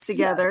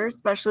together, Yes.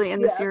 especially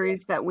in the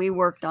series that we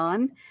worked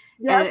on.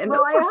 Yes, And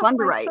well, those were fun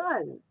to write.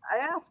 I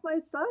asked my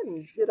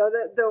son, you know,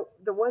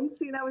 the one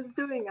scene I was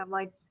doing, I'm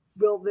like,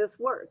 will this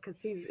work?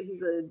 Because he's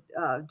a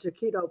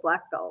Jaquito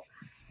black belt,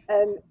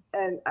 and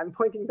I'm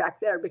pointing back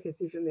there because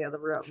he's in the other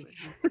room.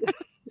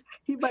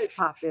 He might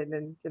pop in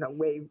and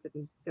wave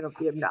and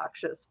be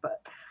obnoxious,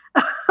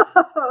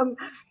 um,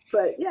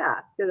 but yeah,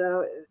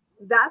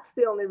 that's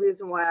the only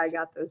reason why I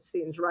got those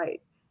scenes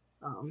right,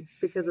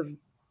 because of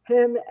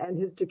him and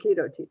his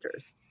Jaquito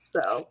teachers.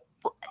 So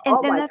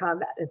all my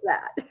combat is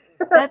that.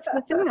 That's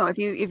the thing, though. If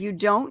you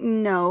don't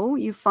know,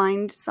 you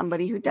find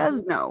somebody who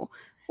does know.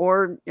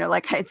 Or,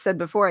 like I had said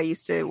before, I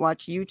used to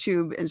watch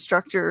YouTube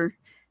instructor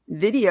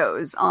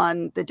videos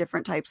on the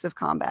different types of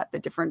combat, the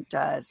different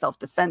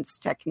self-defense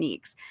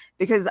techniques,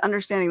 because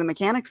understanding the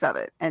mechanics of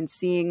it and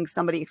seeing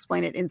somebody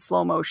explain it in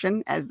slow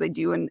motion, as they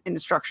do in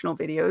instructional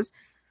videos,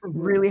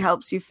 really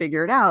helps you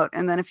figure it out.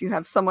 And then if you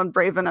have someone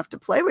brave enough to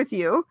play with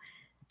you,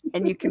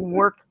 and you can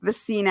work the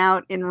scene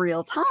out in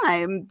real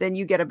time, then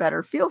you get a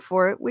better feel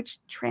for it, which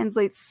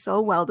translates so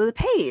well to the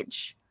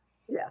page.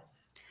 Yes.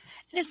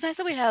 And it's nice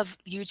that we have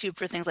YouTube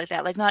for things like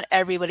that. Like, not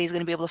everybody's going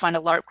to be able to find a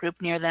LARP group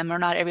near them, or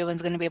not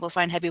everyone's going to be able to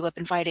find heavy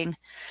weapon fighting.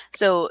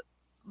 So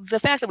the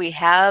fact that we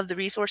have the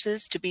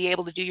resources to be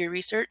able to do your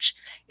research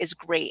is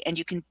great. And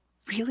you can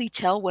really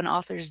tell when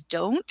authors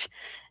don't.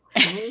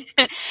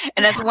 And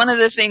that's one of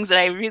the things that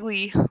I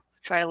really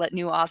try to let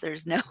new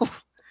authors know.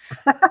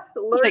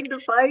 Learn to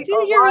fight.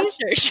 Do your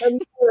research.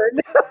 And learn.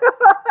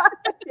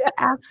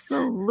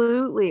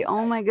 Absolutely.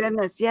 Oh my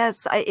goodness.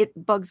 Yes. It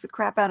bugs the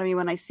crap out of me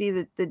when I see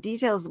that the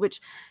details, which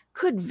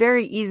could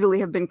very easily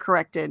have been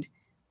corrected,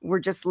 were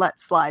just let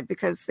slide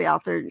because the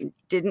author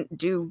didn't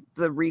do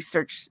the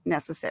research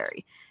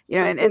necessary.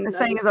 And the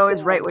saying is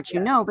always write what you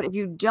know, but if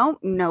you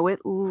don't know it,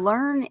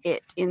 learn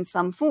it in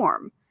some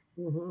form.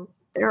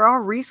 There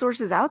are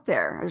resources out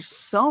there. There's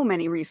so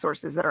many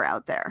resources that are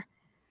out there.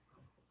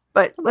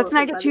 But let's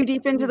not get too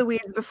deep into the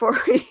weeds before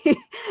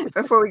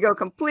we go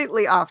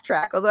completely off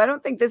track. Although I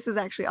don't think this is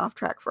actually off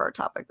track for our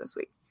topic this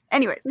week.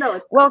 Anyways,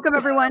 welcome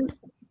everyone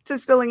to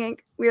Spilling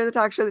Ink. We are the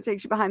talk show that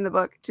takes you behind the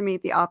book to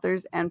meet the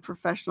authors and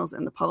professionals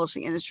in the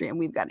publishing industry. And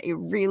we've got a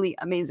really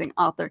amazing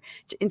author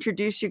to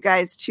introduce you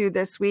guys to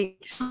this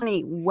week.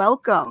 Tahani,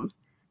 welcome.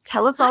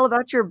 Tell us all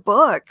about your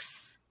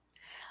books.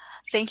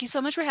 Thank you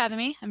so much for having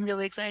me. I'm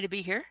really excited to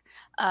be here.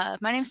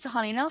 My name is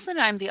Tahani Nelson.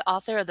 I'm the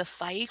author of the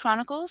Faye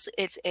Chronicles.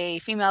 It's a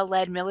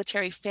female-led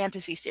military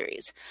fantasy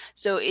series.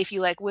 So if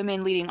you like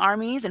women leading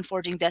armies and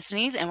forging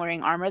destinies and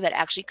wearing armor that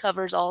actually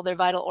covers all their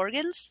vital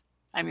organs,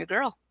 I'm your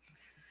girl.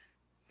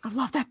 I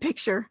love that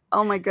picture.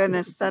 Oh my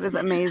goodness, that is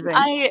amazing.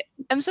 I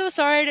am so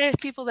sorry to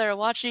people that are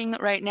watching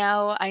right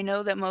now. I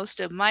know that most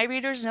of my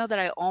readers know that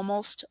I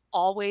almost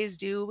always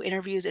do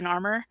interviews in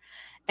armor.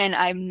 And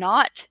I'm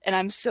not, and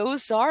I'm so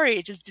sorry.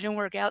 It just didn't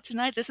work out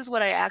tonight. This is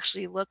what I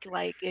actually look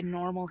like in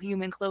normal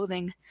human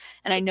clothing.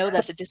 And I know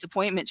that's a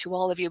disappointment to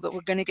all of you, but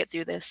we're going to get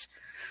through this.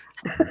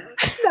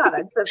 Not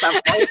a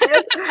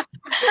disappointment.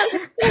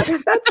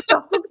 That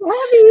stuff looks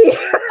heavy.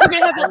 I'm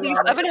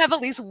going to have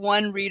at least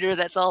one reader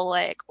that's all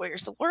like,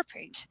 where's the war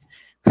paint?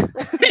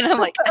 And I'm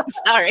like, I'm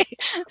sorry.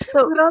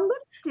 So put on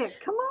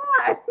lipstick. Come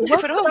on. What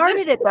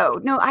started it though?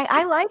 No,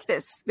 I like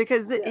this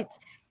because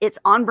it's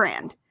on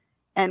brand.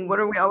 And what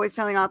are we always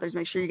telling authors?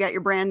 Make sure you got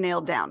your brand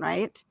nailed down,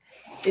 right?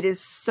 It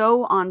is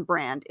so on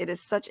brand. It is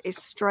such a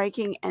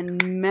striking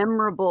and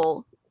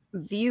memorable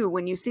view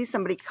when you see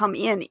somebody come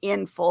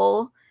in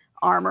full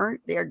armor.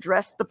 They are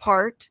dressed the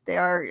part. They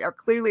are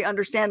clearly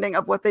understanding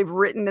of what they've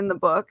written in the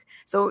book.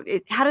 So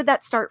how did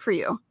that start for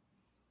you?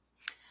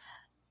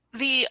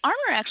 The armor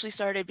actually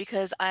started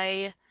because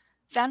I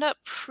found out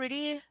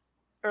pretty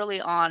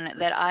early on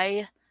that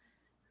I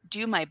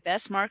do my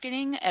best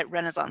marketing at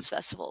Renaissance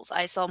festivals.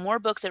 I sell more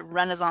books at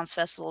Renaissance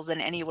festivals than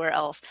anywhere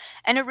else.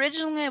 And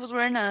originally I was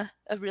wearing a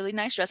really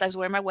nice dress. I was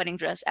wearing my wedding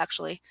dress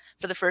actually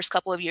for the first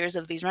couple of years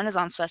of these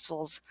Renaissance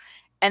festivals.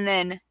 And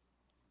then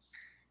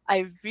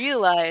I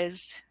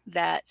realized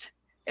that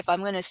if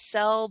I'm going to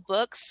sell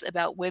books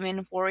about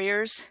women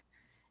warriors,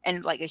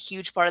 and like a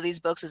huge part of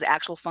these books is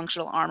actual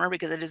functional armor,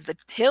 because it is the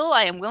hill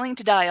I am willing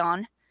to die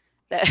on,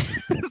 that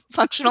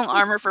functional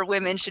armor for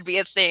women should be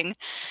a thing,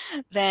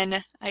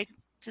 then I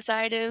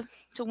decided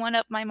to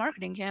one-up my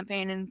marketing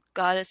campaign and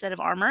got a set of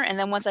armor. And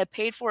then once I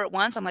paid for it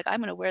once, I'm like, I'm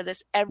going to wear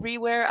this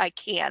everywhere I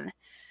can.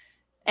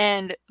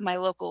 And my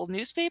local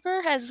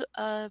newspaper has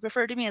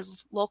referred to me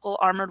as local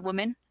armored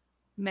woman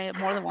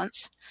more than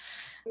once.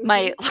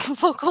 My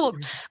local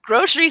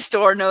grocery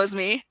store knows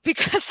me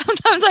because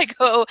sometimes I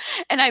go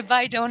and I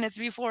buy donuts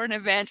before an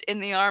event in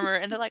the armor,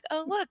 and they're like,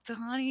 oh, look,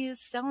 Tahani is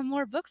selling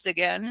more books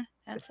again.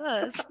 That's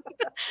us.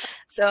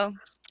 So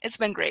it's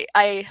been great.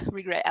 I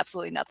regret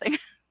absolutely nothing.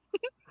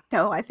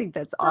 No, I think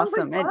that's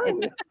awesome.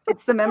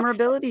 It's the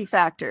memorability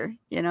factor.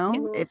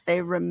 If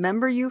they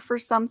remember you for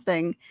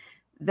something,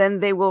 then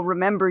they will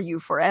remember you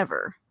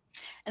forever.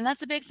 And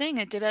that's a big thing.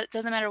 It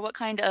doesn't matter what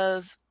kind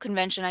of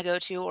convention I go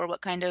to or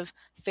what kind of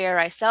fair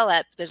I sell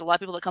at. There's a lot of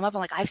people that come up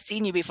and like, I've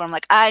seen you before. I'm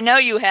like, I know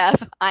you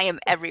have. I am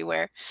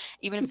everywhere.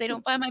 Even if they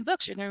don't buy my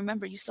books, you're going to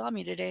remember you saw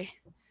me today.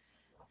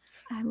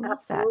 I love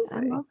Absolutely. that.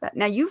 I love that.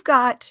 Now you've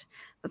got,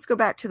 let's go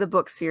back to the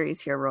book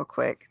series here real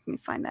quick. Let me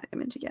find that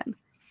image again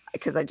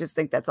because I just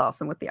think that's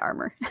awesome with the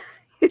armor.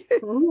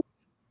 Mhm.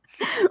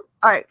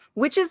 All right.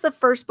 Which is the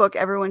first book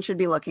everyone should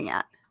be looking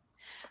at?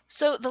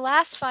 So the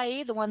last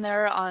fight, the one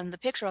there on the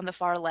picture on the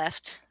far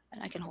left,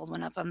 and I can hold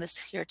one up on this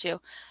here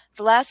too.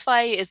 The Last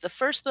Fight is the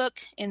first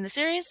book in the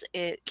series.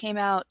 It came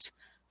out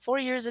 4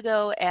 years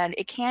ago, and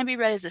it can be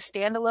read as a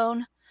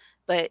standalone.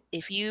 But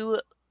if you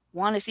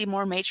want to see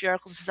more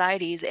matriarchal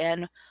societies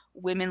and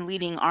women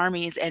leading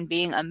armies and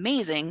being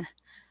amazing,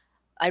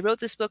 I wrote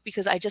this book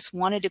because I just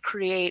wanted to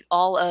create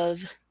all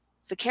of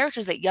the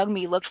characters that young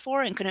me looked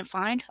for and couldn't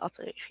find. I'll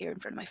put it here in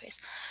front of my face.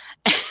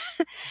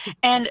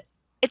 And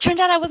it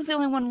turned out I wasn't the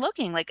only one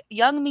looking. Like,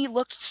 young me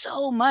looked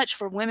so much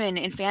for women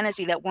in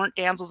fantasy that weren't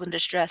damsels in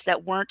distress,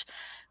 that weren't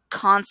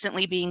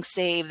constantly being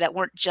saved, that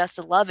weren't just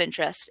a love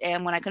interest.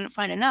 And when I couldn't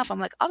find enough, I'm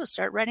like, I'll just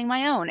start writing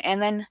my own.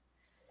 And then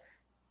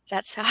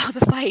that's how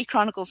the Fight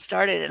Chronicles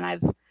started.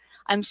 And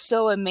I'm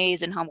so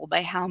amazed and humbled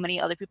by how many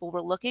other people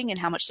were looking and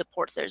how much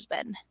support there's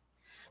been.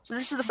 So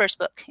this is the first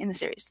book in the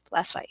series,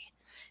 Last Fight.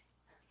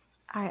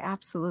 I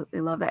absolutely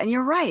love that. And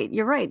you're right.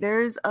 You're right.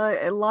 There's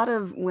a lot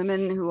of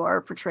women who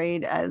are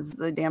portrayed as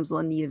the damsel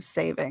in need of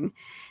saving.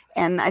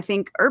 And I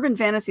think urban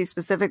fantasy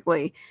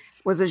specifically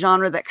was a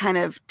genre that kind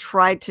of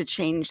tried to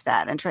change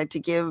that and tried to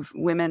give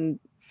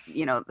women,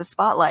 you know, the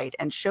spotlight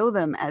and show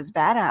them as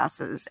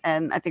badasses.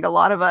 And I think a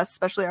lot of us,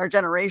 especially our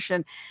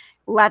generation,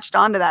 latched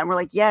onto that and we're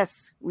like,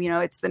 yes, you know,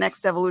 it's the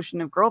next evolution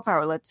of girl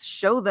power. Let's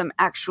show them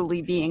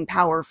actually being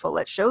powerful.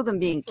 Let's show them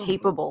being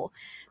capable.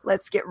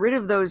 Let's get rid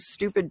of those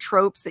stupid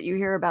tropes that you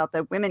hear about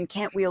that women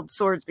can't wield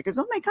swords because,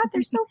 oh my God,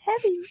 they're so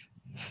heavy.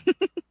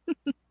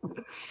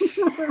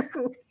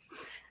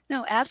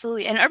 No,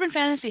 absolutely. And urban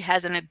fantasy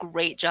has done a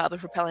great job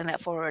of propelling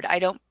that forward. I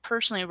don't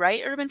personally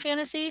write urban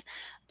fantasy,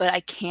 but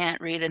I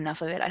can't read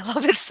enough of it. I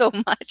love it so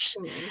much.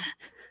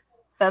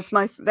 That's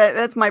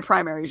my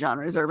primary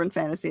genre is urban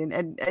fantasy.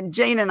 And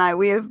Jane and I,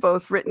 we have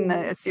both written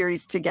a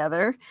series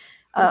together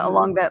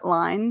along that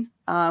line.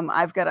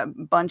 I've got a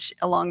bunch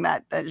along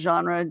that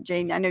genre.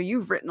 Jane, I know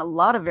you've written a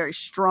lot of very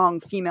strong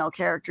female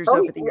characters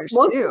over the years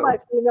most too. of my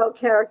female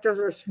characters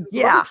are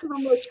most of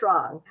them are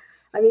strong.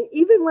 I mean,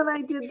 even when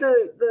I did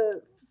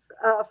the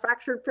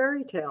Fractured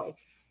Fairy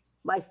Tales,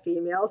 my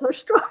females are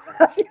strong.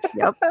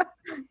 Yep.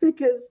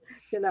 Because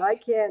you know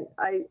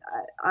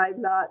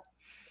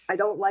I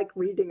don't like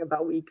reading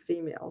about weak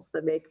females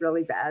that make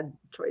really bad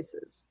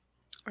choices.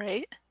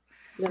 Right?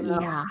 You know?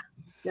 Yeah.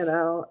 You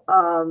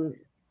know,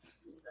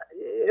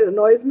 it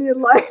annoys me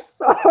in life,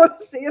 so I want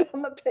to see it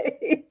on the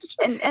page.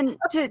 And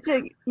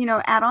to you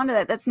know, add on to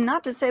that, that's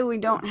not to say we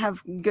don't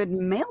have good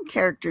male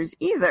characters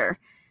either.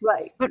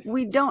 Right. But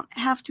we don't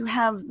have to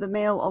have the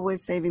male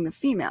always saving the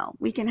female.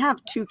 We can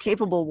have two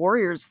capable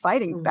warriors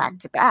fighting back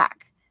to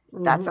back.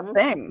 That's a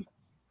thing.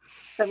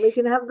 And we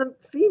can have the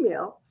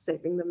female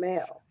saving the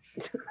male.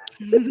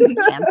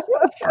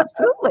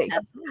 Absolutely.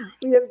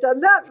 We have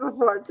done that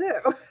before too.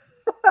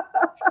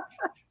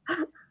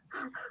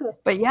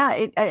 But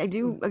yeah, I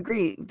do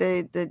agree.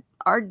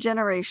 Our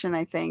generation,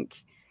 I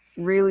think,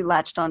 really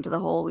latched onto the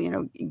whole, you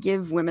know,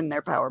 give women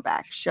their power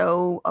back,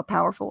 show a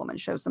powerful woman,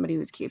 show somebody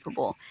who's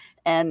capable.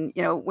 And,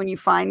 you know, when you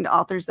find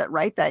authors that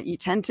write that, you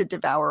tend to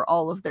devour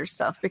all of their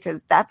stuff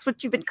because that's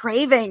what you've been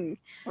craving.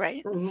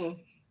 Right.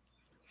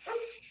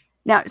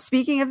 Now,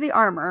 speaking of the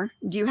armor,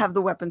 do you have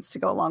the weapons to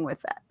go along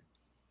with that?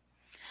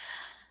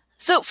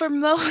 So for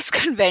most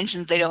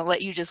conventions, they don't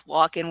let you just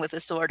walk in with a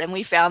sword. And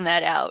we found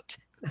that out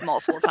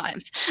multiple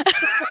times.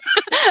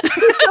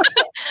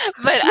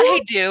 But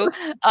I do.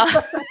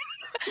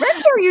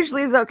 Red Deer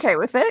usually is okay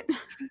with it,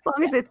 as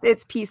long as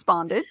it's piece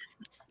bonded.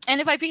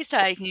 And if I piece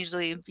tie, I can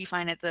usually be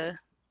fine at the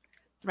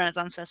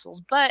Renaissance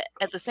festivals. But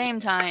at the same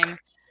time,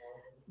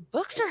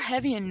 books are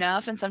heavy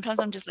enough, and sometimes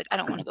I'm just like, I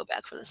don't want to go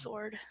back for the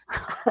sword.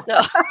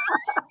 So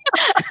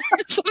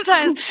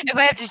sometimes if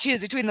I have to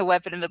choose between the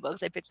weapon and the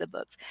books, I pick the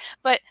books.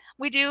 But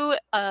we do,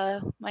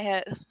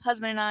 my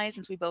husband and I,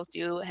 since we both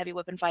do heavy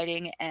weapon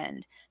fighting,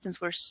 and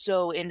since we're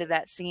so into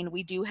that scene,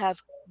 we do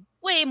have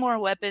way more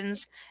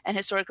weapons and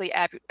historically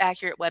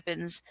accurate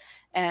weapons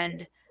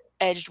and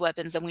edged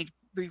weapons than we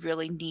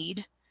really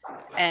need.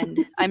 And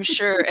I'm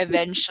sure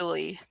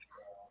eventually,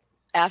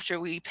 after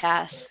we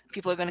pass,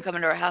 people are going to come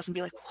into our house and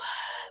be like, what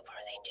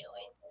are they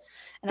doing?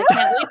 And I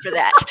can't wait for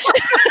that.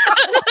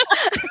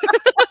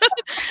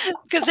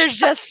 Because there's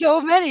just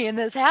so many in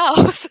this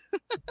house.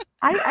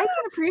 I can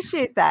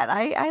appreciate that.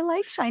 I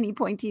like shiny,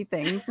 pointy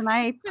things. And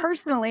I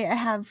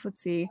have, let's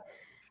see,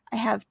 I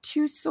have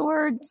two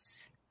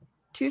swords,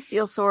 two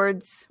steel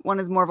swords. One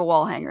is more of a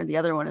wall hanger. The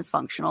other one is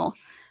functional.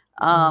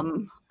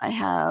 I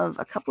have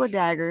a couple of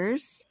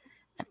daggers,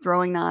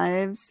 throwing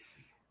knives.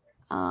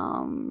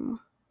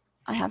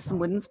 I have some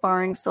wooden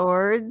sparring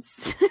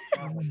swords.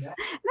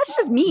 That's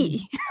just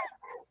me.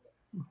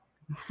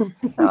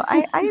 So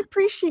I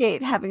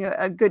appreciate having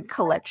a good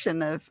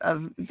collection of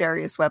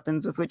various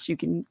weapons with which you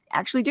can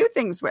actually do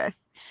things with.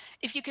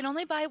 If you can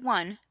only buy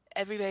one,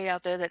 everybody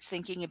out there that's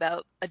thinking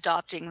about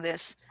adopting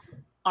this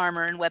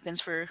armor and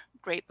weapons for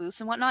great booths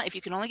and whatnot, if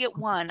you can only get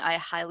one, I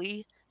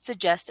highly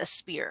suggest a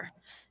spear,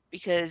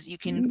 because you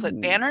can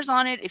put banners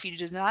on it if you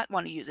do not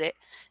want to use it,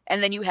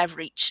 and then you have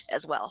reach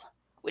as well,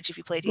 which if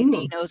you play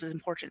D&D knows is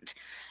important.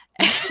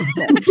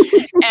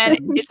 And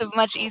it's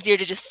much easier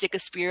to just stick a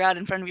spear out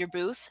in front of your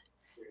booth,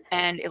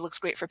 and it looks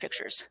great for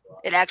pictures.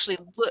 It actually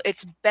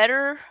it's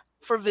better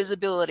for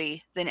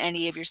visibility than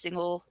any of your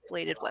single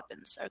bladed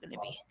weapons are going to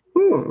be.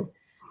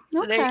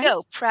 So there you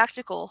go,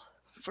 practical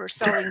for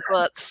selling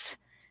books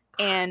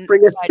and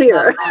bring a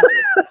spear.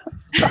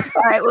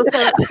 All right, well,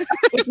 so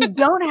if you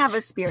don't have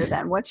a spear,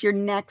 then what's your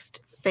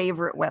next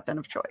favorite weapon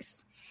of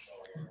choice?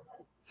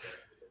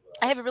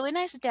 I have a really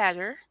nice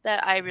dagger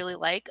that I really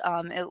like.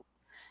 It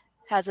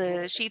has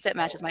a sheath that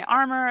matches my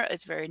armor.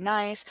 It's very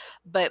nice.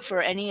 But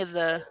for any of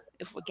the,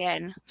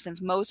 again,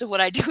 since most of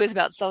what I do is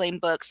about selling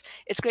books,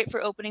 it's great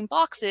for opening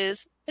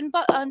boxes and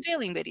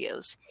unveiling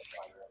videos.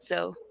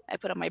 So I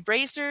put on my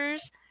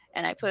bracers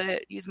and I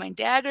use my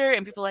dagger,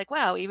 and people are like,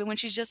 wow, even when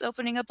she's just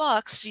opening a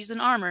box, she's in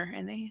armor.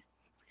 And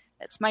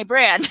that's my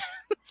brand.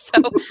 So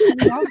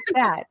I love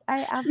that.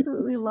 I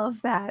absolutely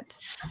love that.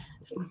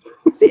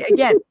 See,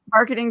 again,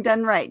 marketing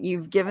done right.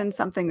 You've given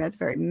something that's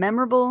very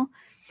memorable,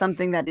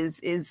 something that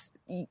is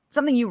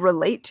something you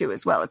relate to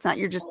as well. It's not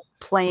you're just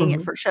playing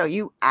it for show.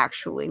 You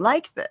actually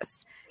like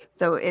this.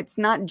 So it's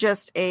not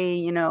just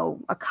a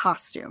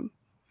costume.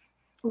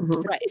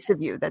 It's a piece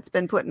of you that's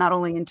been put not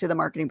only into the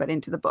marketing but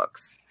into the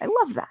books. I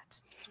love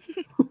that.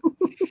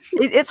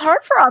 It's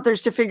hard for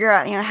authors to figure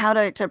out how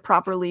to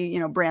properly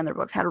brand their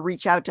books, how to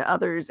reach out to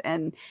others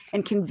and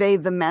convey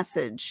the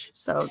message.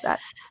 So that,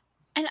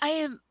 and I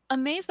am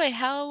amazed by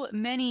how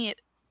many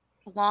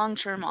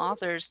long-term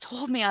authors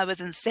told me I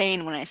was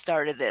insane when I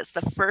started this.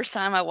 The first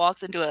time I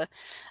walked into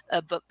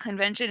a book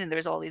convention and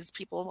there's all these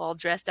people all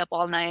dressed up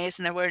all nice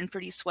and they're wearing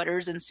pretty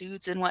sweaters and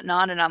suits and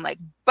whatnot, and I'm like,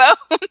 boom.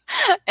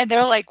 And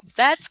they're like,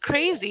 that's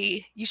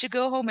crazy, you should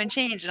go home and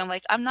change. And I'm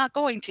like, I'm not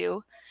going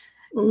to.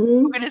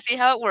 We're going to see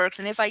how it works,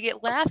 and if I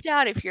get laughed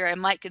out of here, I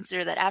might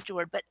consider that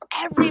afterward. But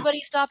everybody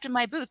stopped in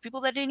my booth.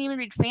 People that didn't even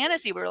read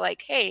fantasy were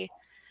like, hey,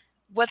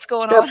 what's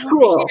going on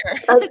over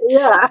here?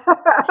 Yeah.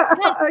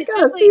 I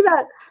gotta see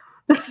that.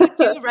 If you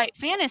do write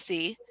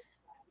fantasy,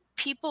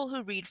 people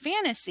who read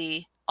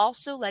fantasy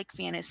also like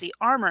fantasy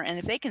armor. And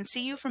if they can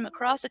see you from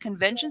across a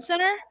convention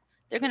center,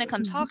 they're going to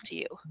come talk to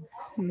you.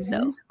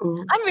 So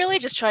I'm really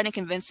just trying to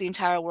convince the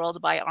entire world to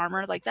buy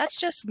armor. Like, that's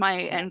just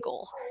my end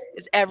goal,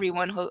 is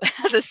everyone who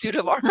has a suit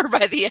of armor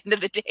by the end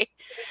of the day.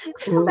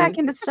 Come back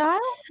into style?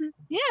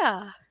 Yeah.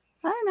 I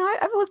don't know.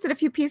 I've looked at a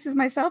few pieces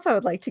myself I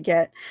would like to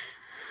get.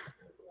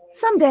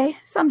 Someday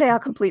I'll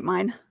complete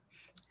mine.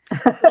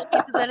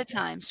 Pieces at a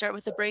time. Start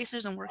with the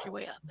bracers and work your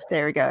way up.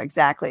 There we go.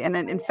 Exactly. And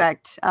in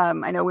fact,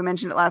 I know we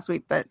mentioned it last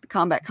week, but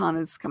Combat Con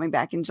is coming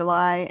back in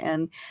July,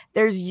 and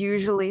there's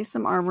usually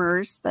some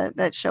armorers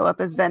that show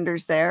up as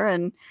vendors there,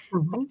 and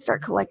I can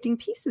start collecting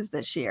pieces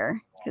this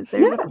year, because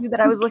there's a few that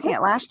I was looking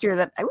at last year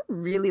that I would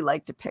really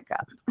like to pick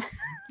up.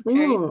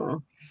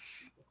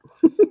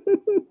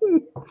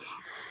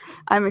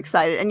 I'm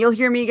excited, and you'll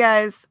hear me,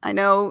 guys. I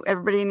know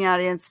everybody in the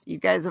audience, you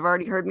guys have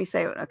already heard me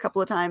say it a couple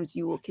of times.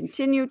 You will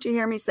continue to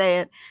hear me say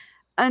it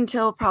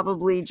until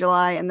probably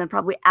July, and then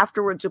probably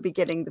afterwards you'll be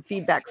getting the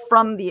feedback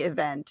from the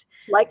event.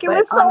 Like, it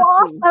was so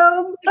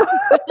awesome.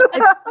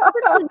 I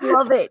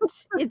love it.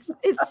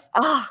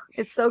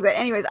 It's so good.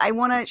 Anyways, I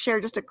want to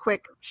share just a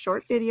quick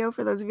short video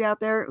for those of you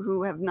out there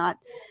who have not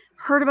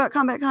heard about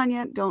Combat Con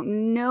yet,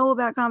 don't know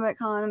about Combat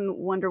Con, and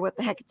wonder what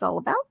the heck it's all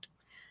about.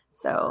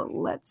 So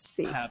let's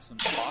see. Have some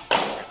sauce.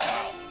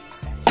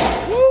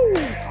 Woo!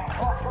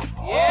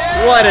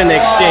 Yeah! What an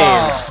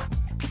exchange.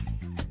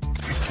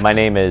 My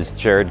name is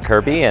Jared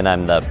Kirby, and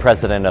I'm the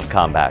president of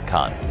Combat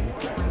Con.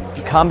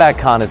 Combat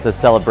Con is a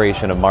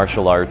celebration of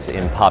martial arts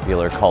in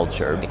popular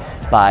culture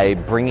by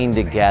bringing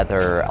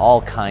together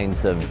all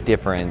kinds of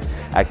different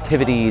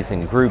activities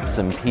and groups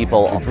and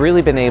people. I've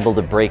really been able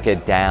to break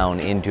it down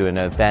into an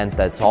event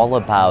that's all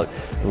about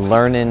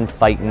learning,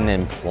 fighting,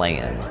 and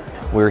playing.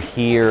 We're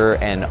here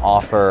and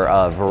offer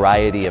a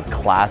variety of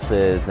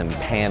classes and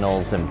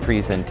panels and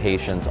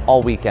presentations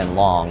all weekend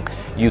long.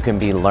 You can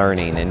be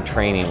learning and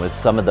training with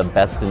some of the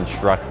best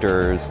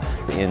instructors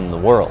in the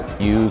world.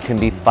 You can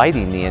be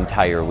fighting the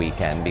entire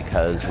weekend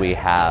because we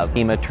have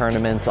HEMA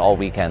tournaments all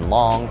weekend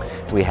long.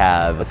 We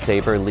have a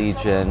Saber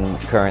Legion.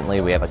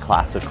 Currently we have a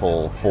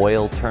classical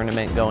foil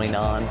tournament going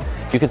on.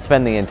 You could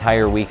spend the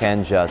entire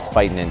weekend just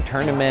fighting in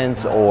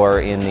tournaments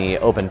or in the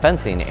open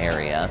fencing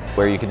area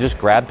where you could just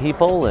grab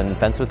people and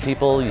fence with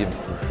people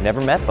you've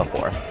never met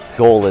before.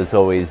 Goal has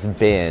always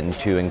been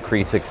to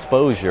increase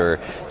exposure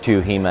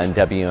to HEMA and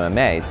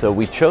WMA. So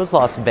we chose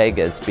Las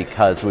Vegas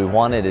because we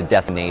wanted a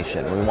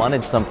destination. We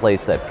wanted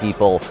someplace that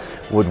people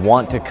would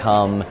want to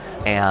come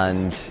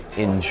and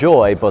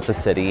enjoy both the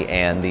city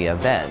and the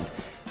event.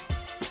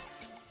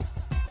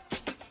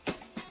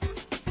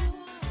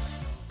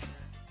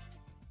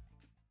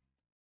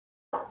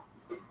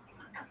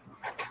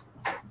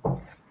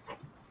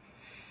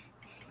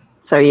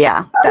 So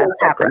yeah, that's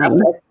happening.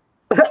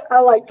 I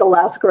like the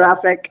last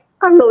graphic.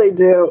 I really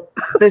do.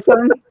 This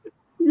one?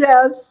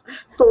 Yes.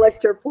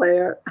 Select your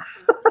player.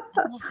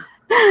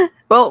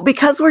 Well,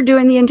 because we're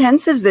doing the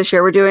intensives this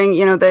year, we're doing,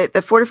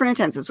 the 4 different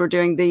intensives. We're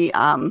doing the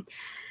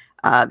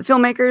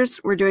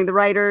filmmakers, we're doing the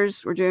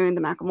writers, we're doing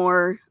the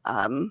Macklemore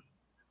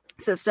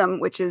system,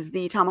 which is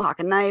the tomahawk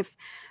and knife.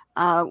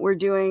 We're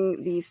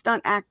doing the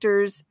stunt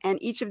actors,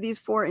 and each of these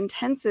 4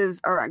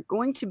 intensives are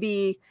going to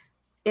be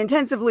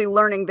intensively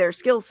learning their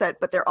skill set,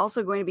 but they're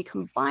also going to be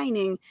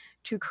combining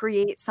to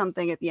create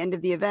something at the end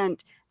of the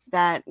event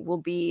that will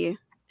be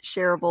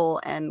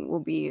shareable and will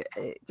be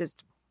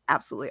just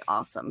absolutely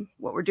awesome.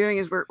 What we're doing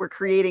is we're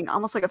creating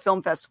almost like a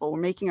film festival. We're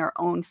making our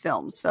own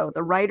films. So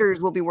the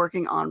writers will be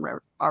working on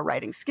our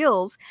writing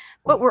skills,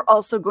 but we're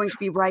also going to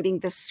be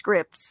writing the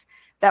scripts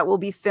that will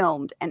be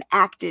filmed and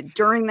acted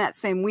during that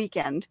same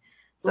weekend,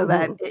 so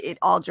that it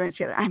all joins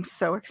together. I'm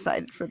so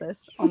excited for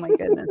this. Oh my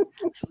goodness.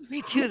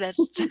 Me too. That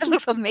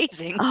looks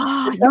amazing.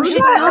 Oh, you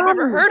should come. I've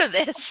never heard of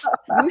this.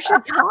 You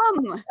should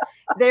come.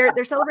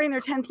 They're celebrating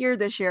their 10th year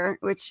this year,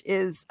 which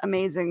is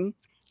amazing.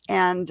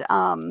 And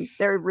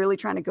they're really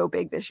trying to go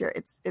big this year.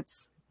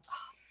 It's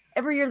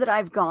every year that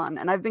I've gone,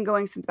 and I've been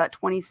going since about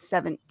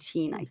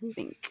 2017, I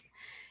think,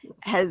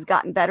 has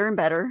gotten better and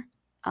better.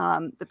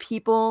 The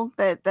people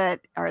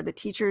that are the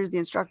teachers, the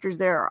instructors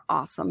there are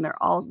awesome.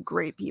 They're all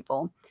great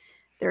people.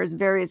 There's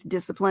various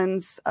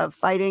disciplines of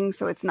fighting,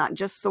 so it's not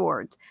just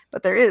swords,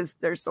 but there's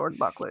sword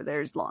buckler,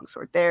 there's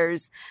longsword,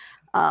 there's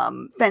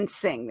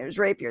fencing, there's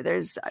rapier,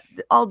 there's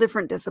all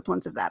different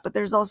disciplines of that. But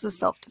there's also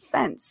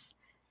self-defense.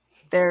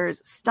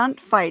 There's stunt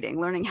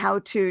fighting, learning how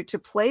to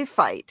play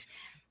fight.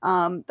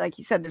 Like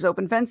you said, there's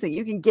open fencing.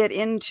 You can get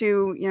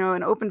into,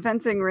 an open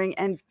fencing ring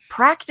and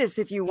practice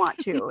if you want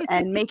to,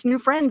 and make new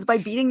friends by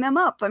beating them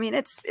up. I mean,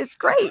 it's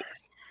great.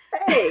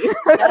 Hey,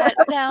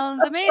 That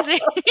sounds amazing.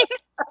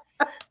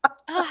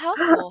 Oh, how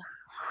cool.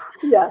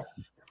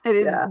 yes. It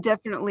is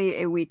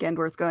definitely a weekend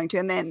worth going to.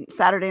 And then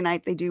Saturday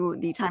night, they do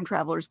the Time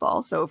Travelers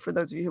Ball. So for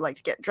those of you who like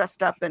to get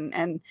dressed up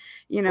and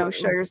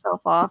show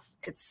yourself off,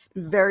 it's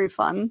very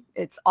fun.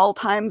 It's all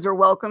times are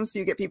welcome. So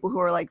you get people who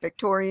are like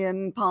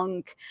Victorian,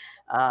 punk.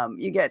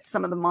 You get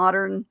some of the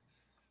modern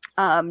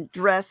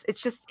dress.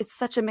 It's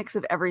such a mix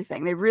of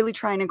everything. They really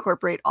try and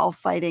incorporate all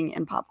fighting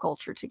and pop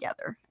culture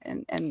together.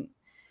 And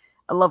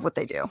I love what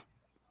they do.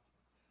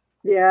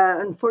 Yeah,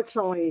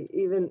 unfortunately,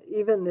 even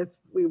if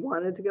we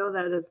wanted to go,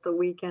 that is the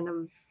weekend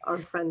of our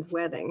friend's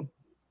wedding.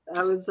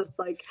 I was just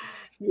like,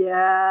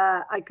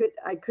 yeah, I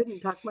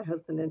couldn't talk my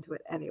husband into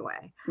it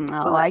anyway.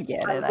 No, But I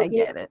get it. I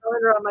get it.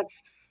 I'm like,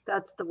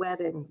 that's the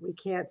wedding. We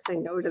can't say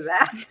no to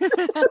that.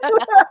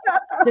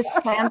 Just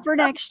plan for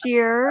next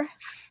year.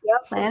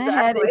 Yep, Plan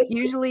ahead. It's exactly.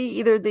 usually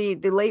either the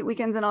late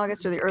weekends in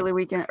August or the early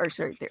weekend,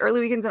 the early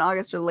weekends in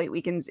August or the late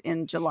weekends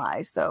in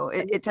July. So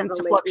And it this is tends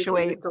the to late weekend in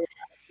fluctuate. July.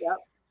 Yep.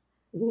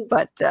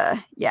 But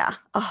yeah,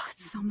 oh,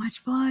 it's so much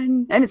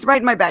fun, and it's right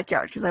in my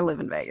backyard because I live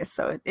in Vegas,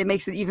 so it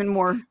makes it even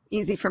more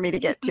easy for me to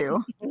get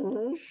to.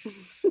 Mhm.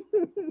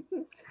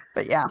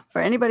 But yeah,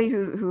 for anybody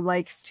who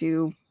likes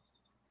to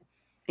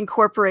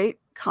incorporate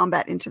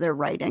combat into their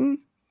writing,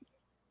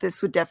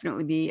 this would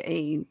definitely be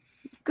a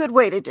good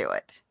way to do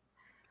it.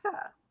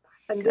 Yeah.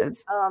 And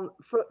Because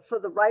for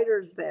the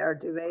writers there,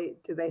 do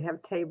they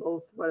have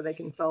tables where they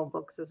can sell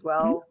books as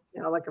well?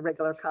 Like a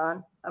regular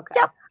con? Okay.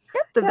 Yep.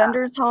 The Yeah.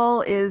 vendors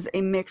hall is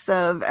a mix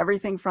of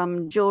everything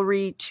from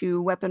jewelry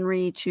to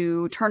weaponry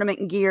to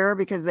tournament gear,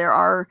 because there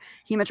are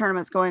HEMA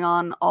tournaments going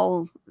on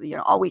all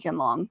weekend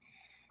long.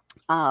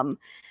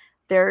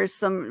 There's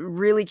some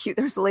really cute.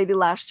 There's a lady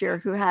last year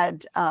who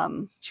had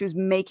she was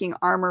making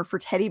armor for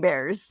teddy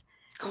bears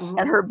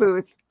at her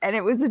booth, and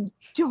it was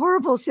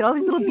adorable. She had all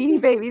these little beanie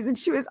babies, and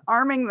she was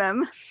arming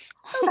them.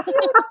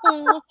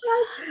 That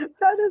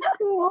is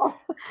cool.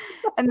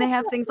 And they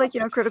have things like,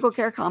 Critical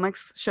Care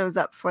Comics shows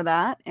up for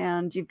that.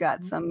 And you've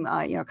got some,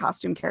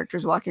 costume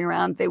characters walking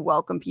around. They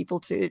welcome people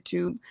to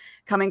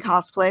come in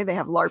cosplay. They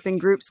have LARPing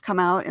groups come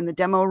out in the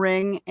demo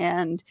ring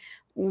and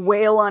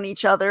wail on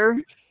each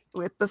other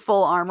with the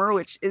full armor,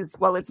 which is,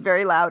 while it's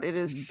very loud, it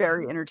is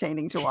very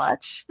entertaining to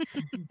watch.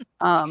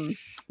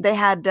 They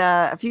had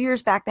a few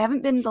years back, they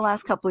haven't been the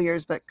last couple of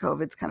years, but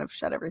COVID's kind of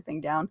shut everything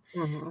down.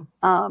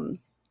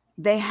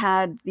 They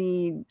had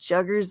the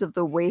Juggers of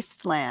the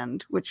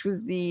Wasteland, which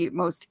was the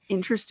most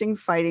interesting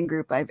fighting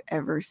group I've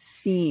ever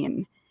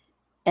seen.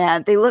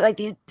 And they look like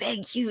these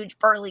big, huge,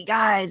 burly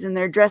guys, and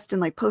they're dressed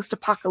in like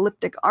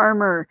post-apocalyptic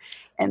armor.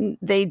 And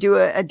they do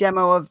a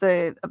demo of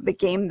the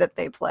game that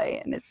they play,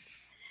 and it's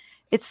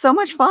so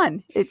much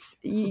fun. It's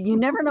you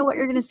never know what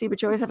you're going to see,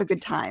 but you always have a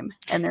good time.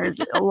 And there's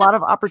a lot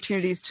of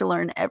opportunities to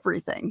learn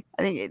everything.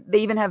 I think they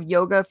even have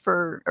yoga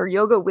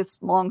with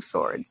long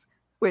swords,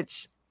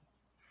 which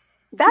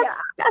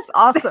that's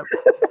awesome.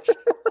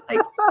 Like,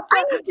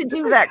 I need to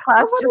do that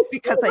class just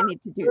because I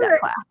need to do that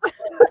class.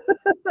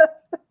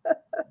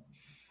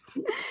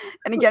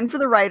 And again, for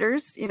the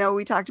writers,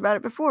 we talked about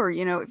it before,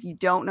 if you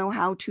don't know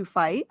how to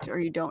fight or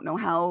you don't know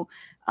how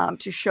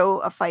to show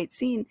a fight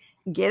scene,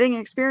 getting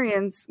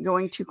experience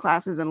going to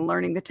classes and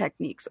learning the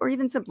techniques, or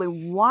even simply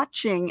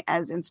watching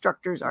as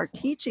instructors are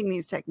teaching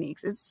these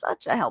techniques, is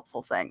such a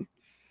helpful thing.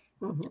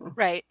 Mhm.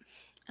 Right.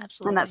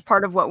 Absolutely. And that's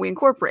part of what we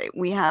incorporate.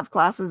 We have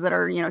classes that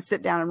are,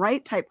 sit down and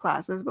write type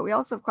classes, but we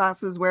also have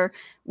classes where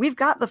we've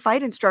got the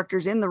fight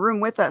instructors in the room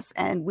with us,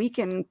 and we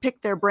can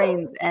pick their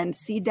brains and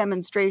see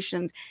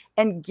demonstrations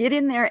and get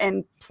in there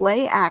and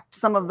play act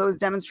some of those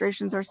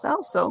demonstrations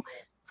ourselves. So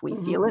if we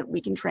feel it,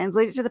 we can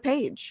translate it to the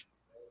page.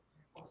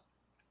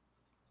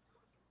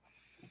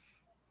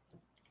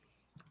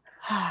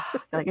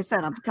 Like I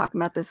said, I'll be talking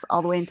about this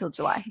all the way until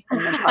July,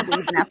 and then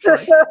probably even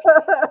afterwards.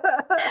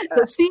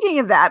 So speaking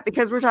of that,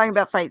 because we're talking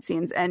about fight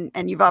scenes,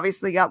 and you've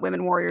obviously got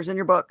women warriors in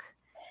your book,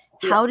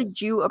 how did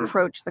you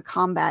approach the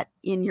combat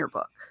in your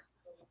book?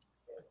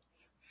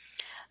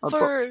 Or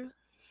books?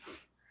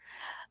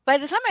 By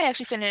the time I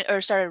actually finished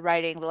or started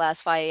writing the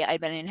last fight,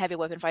 I'd been in heavy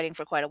weapon fighting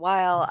for quite a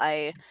while.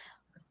 I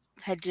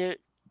had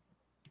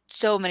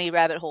so many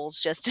rabbit holes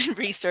just in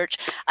research.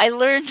 I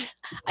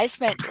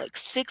spent like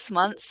 6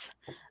 months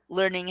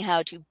learning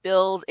how to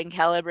build and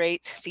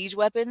calibrate siege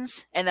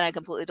weapons, and then I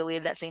completely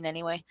deleted that scene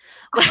anyway.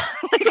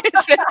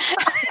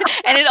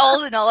 And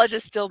all the knowledge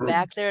is still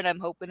back there, and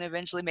I'm hoping to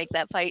eventually make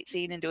that fight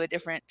scene into a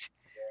different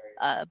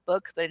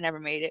book, but it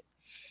never made it.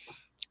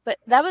 But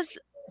that was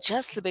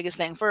just the biggest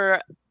thing for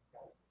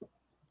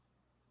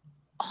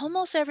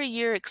almost every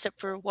year except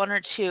for 1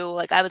 or 2.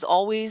 Like, I was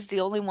always the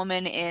only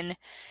woman in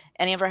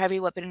any of our heavy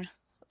weapon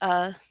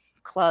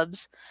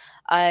clubs.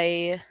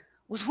 I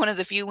was one of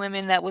the few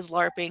women that was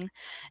LARPing,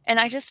 and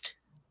I just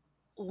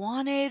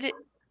wanted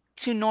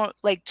to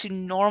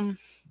normalize.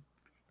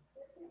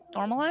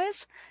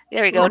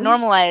 There we go.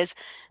 Normalize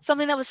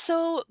something that was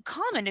so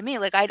common to me.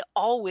 Like, I'd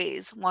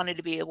always wanted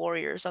to be a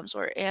warrior of some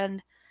sort,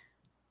 and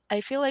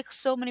I feel like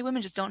so many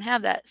women just don't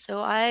have that.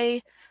 So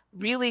I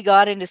really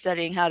got into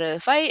studying how to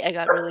fight. I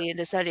got really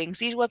into studying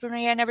siege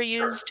weaponry I never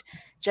used,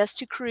 just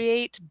to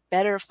create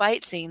better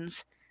fight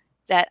scenes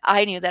that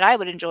I knew that I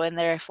would enjoy, and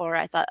therefore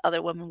I thought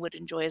other women would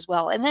enjoy as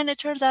well. And then it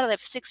turns out that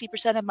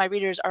 60% of my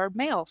readers are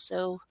male,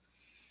 so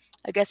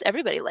I guess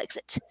everybody likes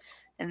it,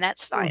 and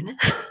that's fine.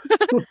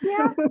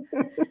 Yeah.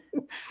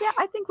 Yeah,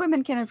 I think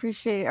women can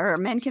appreciate, or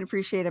men can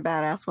appreciate, a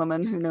badass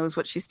woman who knows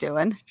what she's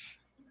doing.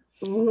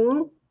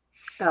 Mm-hmm.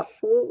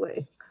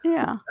 Absolutely.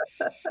 Yeah.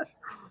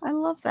 I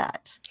love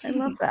that. I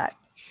love that.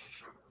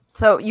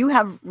 So you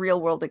have real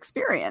world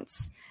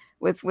experience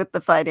with the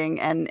fighting,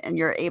 and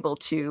you're able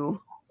to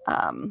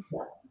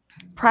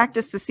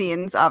practice the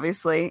scenes,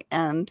 obviously,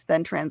 and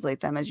then translate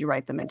them as you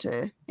write them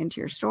into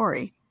your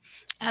story.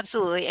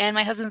 Absolutely. And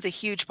my husband's a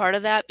huge part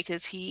of that,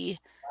 because he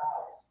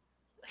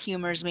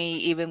humors me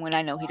even when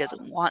I know he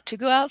doesn't want to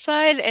go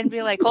outside, and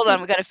be like, hold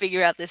on, we got to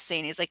figure out this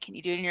scene. He's like, can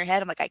you do it in your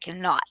head? I'm like, I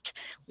cannot.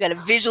 We got to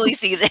visually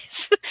see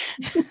this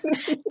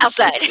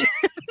outside.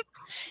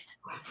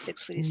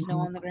 6 feet of snow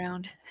on the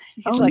ground.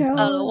 He's like,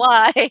 oh,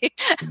 why?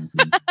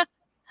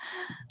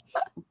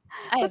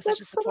 I have such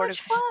a supportive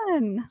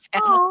fun.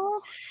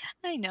 Oh,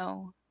 I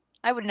know.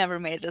 I would never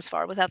made it this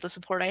far without the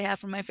support I have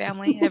from my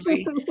family.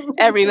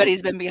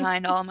 Everybody's been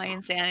behind all my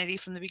insanity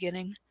from the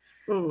beginning.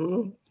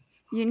 Mm-hmm.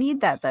 You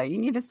need that, though. You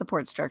need a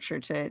support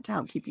structure to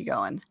help keep you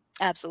going.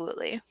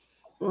 Absolutely.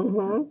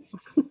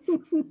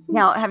 Mm-hmm.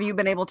 Now, have you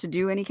been able to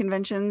do any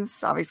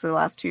conventions? Obviously, the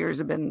last 2 years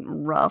have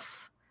been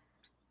rough.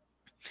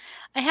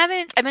 I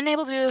haven't. I've been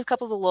able to do a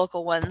couple of the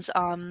local ones.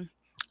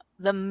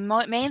 The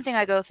main thing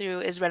I go through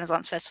is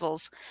Renaissance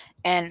festivals,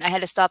 and I had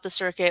to stop the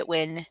circuit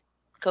when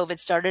COVID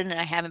started, and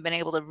I haven't been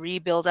able to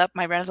rebuild up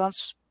my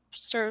Renaissance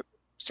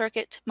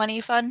circuit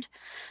money fund.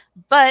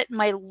 But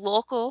my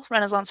local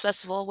Renaissance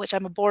festival, which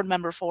I'm a board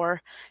member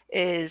for,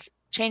 is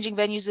changing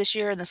venues this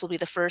year, and this will be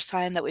the first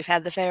time that we've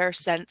had the fair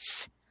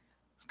since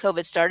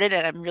COVID started,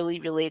 and I'm really,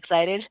 really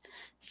excited.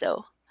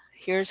 So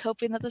here's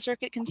hoping that the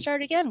circuit can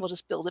start again. We'll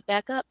just build it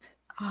back up.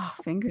 Oh,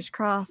 fingers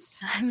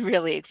crossed. I'm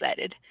really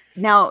excited.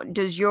 Now,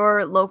 does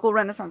your local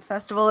Renaissance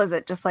festival, is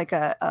it just like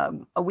a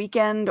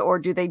weekend, or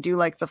do they do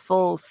like the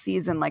full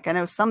season? Like, I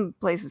know some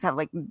places have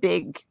like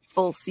big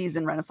full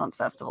season Renaissance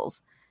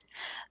festivals.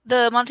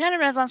 The Montana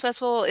Renaissance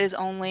Festival is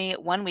only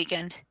one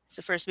weekend. It's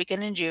the first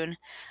weekend in June.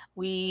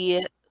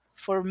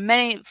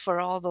 For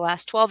all the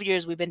last 12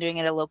 years, we've been doing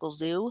it at a local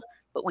zoo,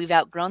 but we've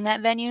outgrown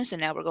that venue. So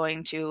now we're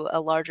going to a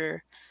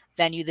larger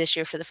venue this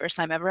year for the first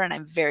time ever. And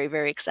I'm very,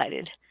 very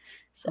excited.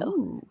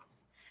 So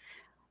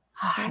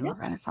I love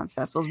Renaissance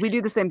festivals. We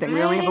do the same thing.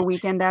 We only have a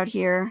weekend out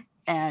here,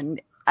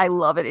 and I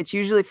love it. It's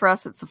usually, for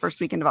us, it's the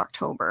first weekend of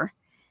October.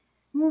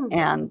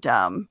 And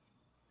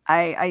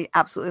I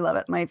absolutely love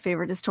it. My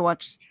favorite to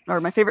watch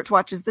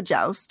is the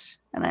joust.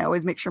 And I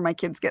always make sure my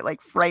kids get like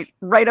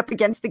right up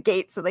against the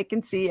gate so they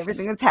can see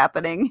everything that's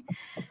happening.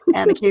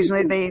 And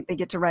occasionally they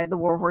get to ride the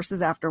war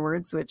horses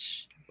afterwards,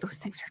 which those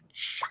things are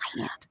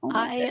giant. Oh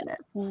my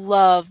goodness.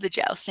 Love the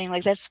jousting.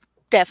 Like, that's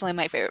definitely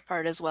my favorite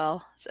part as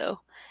well.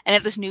 So, and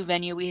at this new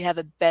venue, we have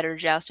a better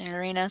jousting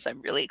arena, so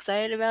I'm really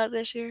excited about it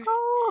this year.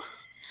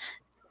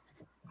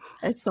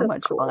 It's so That's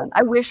much cool. fun.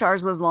 I wish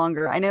ours was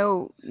longer. I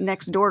know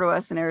next door to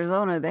us in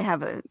Arizona, they have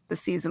the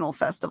seasonal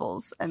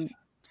festivals, and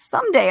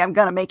someday I'm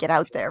gonna make it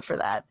out there for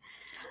that.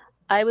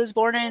 I was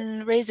born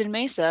and raised in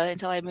Mesa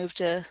until I moved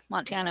to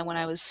Montana when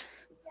I was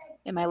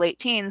in my late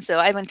teens. So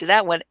I went to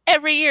that one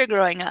every year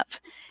growing up.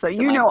 So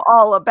So you my- know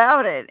all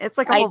about it. It's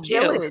like a I whole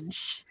do.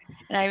 village.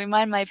 And I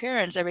remind my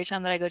parents every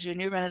time that I go to a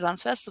new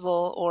Renaissance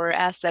festival or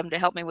ask them to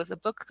help me with a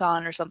book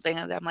con or something.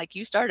 And I'm like,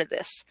 you started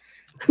this.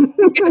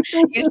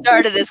 You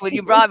started this when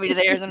you brought me to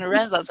the Arizona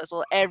Renaissance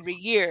Festival every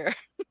year.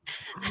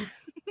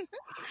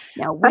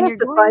 Now, I when have you're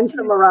to going find to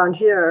some around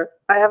here.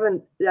 I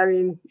haven't. I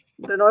mean,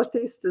 the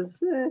Northeast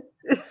is.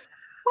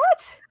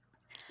 what?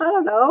 I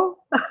don't know.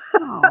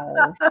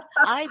 Oh,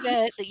 I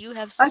bet that you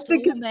have I so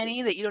think it's-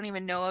 many that you don't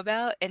even know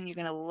about, and you're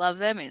going to love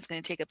them, and it's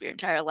going to take up your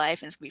entire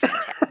life, and it's going to be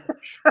fantastic.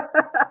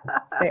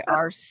 they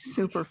are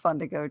super fun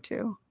to go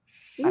to.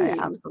 I Mm.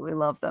 absolutely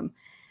love them.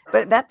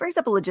 But that brings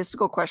up a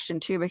logistical question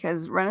too,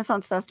 because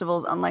Renaissance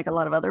festivals, unlike a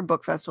lot of other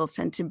book festivals,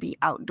 tend to be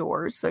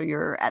outdoors. So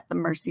you're at the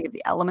mercy of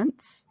the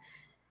elements.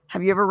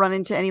 Have you ever run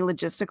into any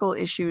logistical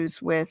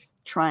issues with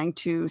trying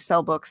to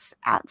sell books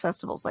at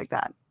festivals like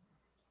that?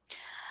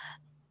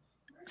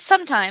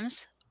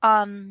 Sometimes.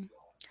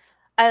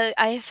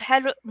 I've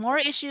had more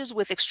issues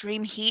with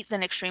extreme heat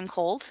than extreme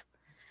cold,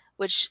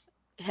 which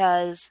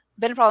has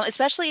been a problem,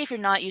 especially if you're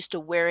not used to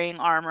wearing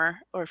armor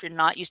or if you're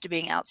not used to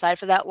being outside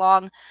for that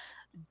long.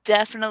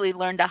 Definitely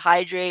learn to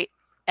hydrate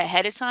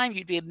ahead of time.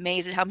 You'd be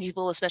amazed at how many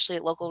people, especially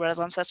at local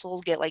Renaissance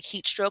festivals, get like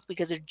heat stroke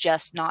because they're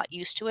just not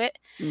used to it.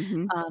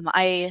 Mm-hmm.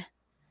 I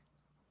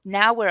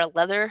now wear a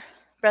leather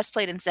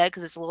breastplate instead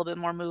because it's a little bit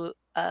more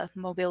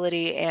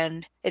mobility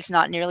and it's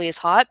not nearly as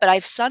hot. But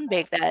I've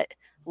sunbaked that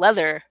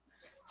leather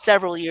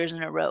several years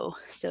in a row,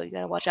 so you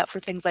got to watch out for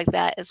things like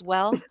that as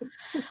well.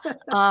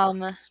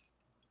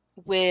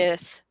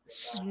 With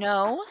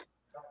snow,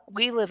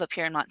 we live up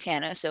here in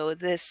Montana, so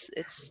it's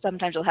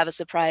sometimes you'll have a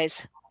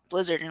surprise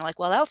blizzard and you're like,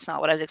 well, that's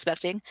not what I was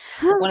expecting.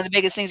 One of the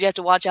biggest things you have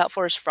to watch out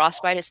for is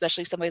frostbite,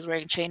 especially if somebody's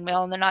wearing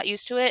chainmail and they're not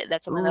used to it.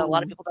 That's something that a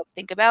lot of Ooh. people don't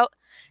think about.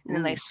 And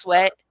then they Ooh.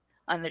 sweat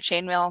on their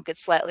chainmail,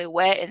 gets slightly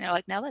wet, and they're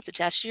like, now that's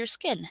attached to your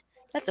skin.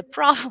 That's a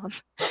problem.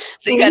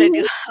 So you got to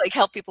do like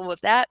help people with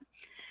that.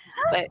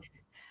 But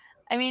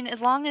I mean,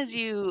 as long as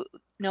you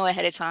know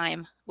ahead of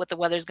time what the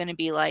weather's going to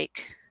be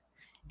like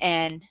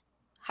and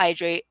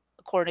hydrate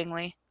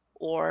accordingly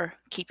or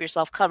keep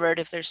yourself covered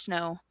if there's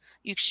snow,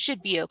 you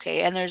should be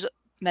okay. And there's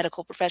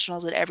medical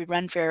professionals at every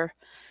Ren Fair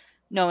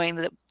knowing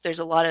that there's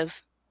a lot of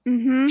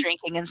Mm-hmm.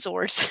 drinking and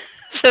swords.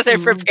 So they're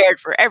Mhm. prepared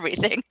for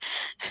everything.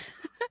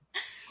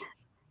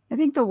 I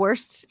think the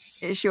worst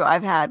issue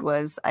I've had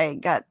was I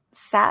got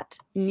sat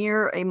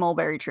near a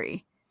mulberry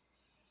tree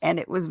and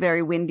it was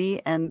very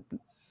windy and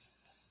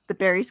the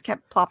berries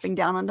kept plopping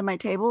down onto my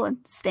table and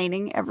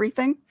staining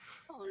everything.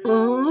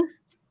 Oh Mhm.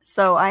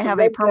 So I have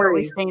a Red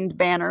permanently berries. stained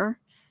banner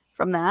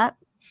from that.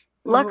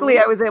 Luckily,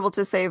 I was able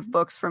to save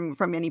books from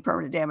any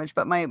permanent damage,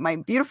 but my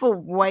beautiful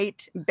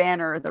white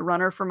banner, the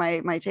runner for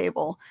my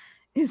table,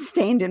 is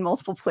stained in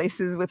multiple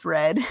places with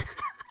red.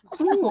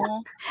 no.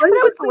 Well, That you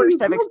was just the worst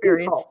say I've blood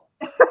experienced.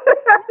 people.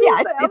 Yeah, You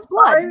say, it's "I'm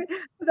blood." sorry,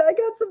 but I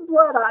got some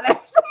blood on it.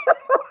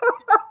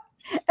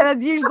 And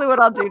that's usually what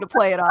I'll do to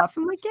play it off.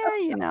 I'm like, yeah,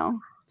 you know,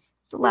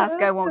 the last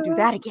guy won't do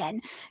that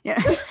again. Yeah.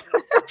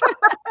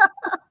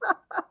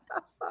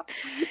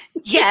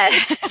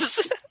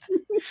 Yes.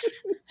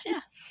 Yeah.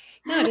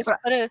 No, just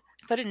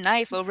put a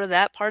knife over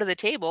that part of the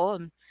table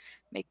and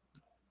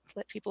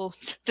let people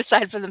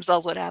decide for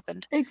themselves what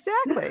happened.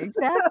 Exactly.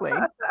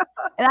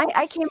 And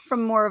I came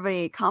from more of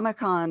a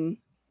Comic-Con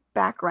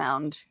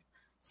background.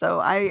 So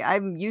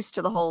I'm used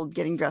to the whole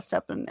getting dressed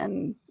up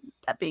and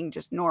that being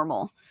just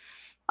normal.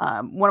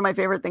 One of my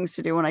favorite things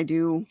to do when I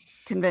do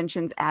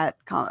conventions at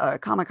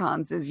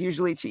Comic-Cons is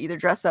usually to either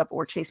dress up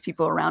or chase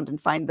people around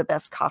and find the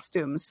best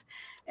costumes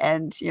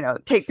and, you know,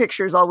 take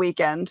pictures all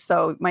weekend.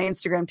 So my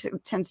Instagram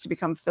tends to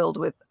become filled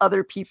with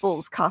other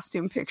people's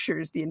costume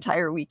pictures the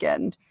entire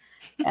weekend.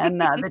 And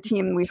the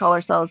team, we call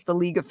ourselves the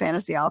League of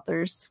Fantasy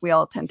Authors. We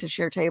all tend to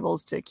share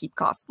tables to keep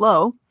costs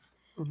low.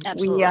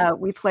 Absolutely.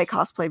 We play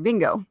cosplay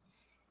bingo.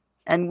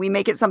 And we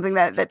make it something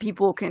that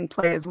people can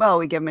play as well.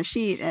 We give them a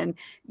sheet and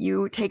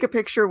you take a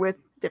picture with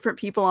different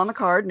people on the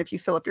card. And if you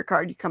fill up your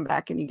card, you come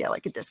back and you get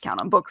like a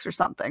discount on books or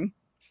something.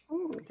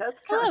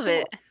 That's I kind love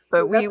it.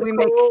 But we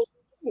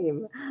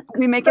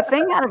make a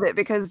thing out of it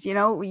because, you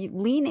know, we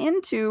lean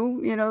into,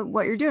 you know,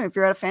 what you're doing. If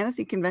you're at a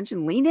fantasy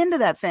convention, lean into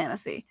that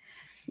fantasy.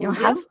 You know,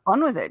 have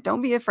fun with it.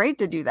 Don't be afraid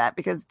to do that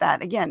because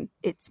that, again,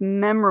 it's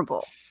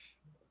memorable.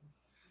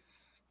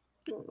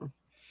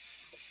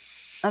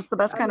 That's the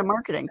best kind of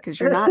marketing because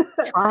you're not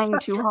trying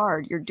too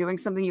hard. You're doing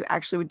something you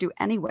actually would do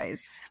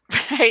anyways.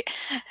 Right.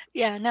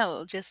 Yeah,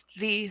 no, just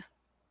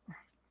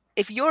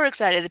if you're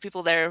excited, the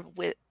people there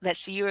that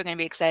see you are going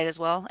to be excited as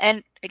well.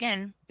 And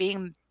again,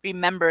 being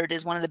remembered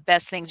is one of the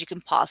best things you can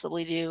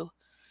possibly do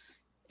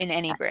in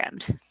any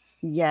brand.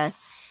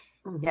 Yes.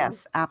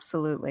 Yes,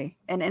 absolutely.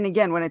 And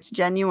again, when it's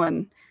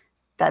genuine,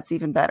 that's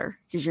even better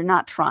because you're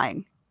not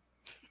trying.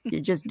 You're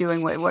just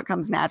doing what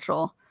comes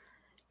natural.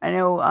 I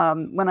know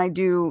when I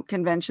do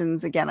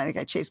conventions, again, I think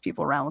I chase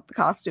people around with the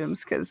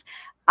costumes because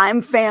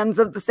I'm fans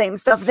of the same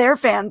stuff they're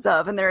fans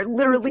of, and they're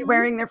literally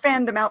wearing their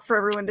fandom out for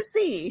everyone to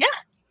see. Yeah.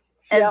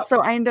 And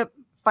so I end up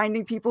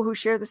finding people who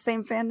share the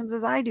same fandoms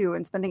as I do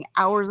and spending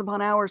hours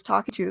upon hours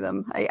talking to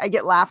them. I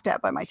get laughed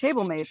at by my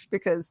table mates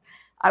because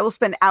I will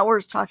spend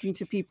hours talking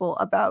to people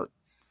about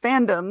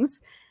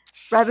fandoms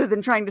rather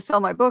than trying to sell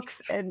my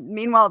books. And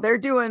meanwhile, they're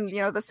doing,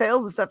 the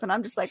sales and stuff. And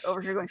I'm just like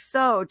over here going,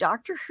 so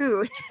Doctor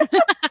Who.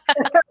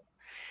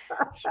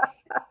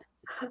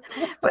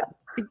 But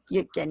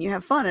again, you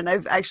have fun. And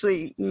I've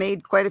actually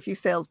made quite a few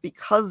sales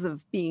because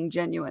of being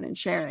genuine and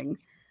sharing.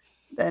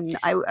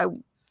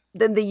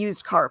 Then the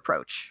used car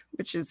approach,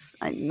 which is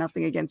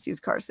nothing against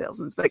used car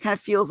salesmen, but it kind of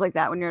feels like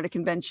that when you're at a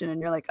convention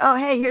and you're like, oh,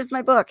 hey, here's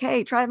my book.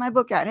 Hey, try my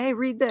book out. Hey,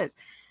 read this.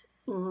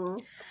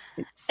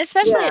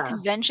 Especially at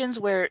conventions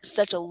where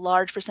such a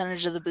large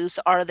percentage of the booths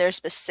are there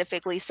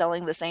specifically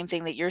selling the same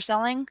thing that you're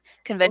selling.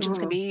 Conventions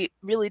can be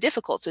really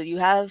difficult. So you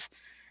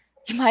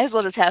might as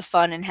well just have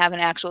fun and have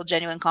an actual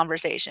genuine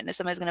conversation. If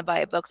somebody's going to buy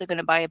a book, they're going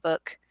to buy a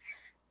book.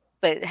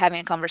 But having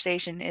a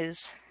conversation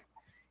is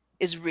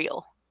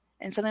real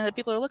and something that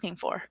people are looking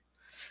for.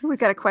 We've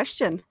got a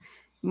question.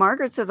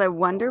 Margaret says, I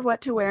wonder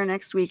what to wear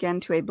next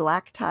weekend to a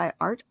black tie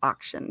art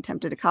auction.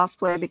 Tempted to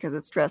cosplay because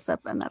it's dress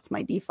up and that's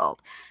my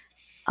default.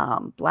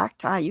 Black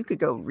tie, you could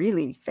go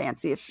really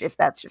fancy if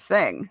that's your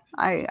thing.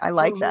 I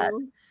like that.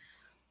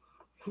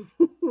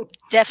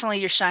 Definitely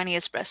your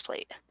shiniest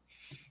breastplate.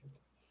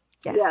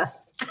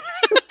 Yes.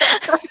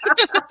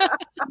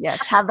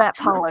 Yes, have that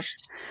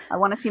polished. I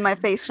want to see my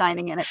face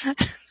shining in it.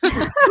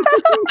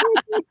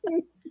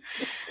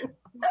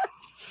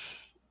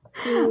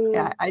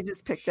 Yeah, I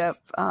just picked up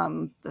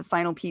the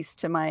final piece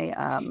to my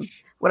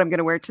what I'm going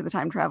to wear to the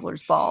Time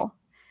Travelers Ball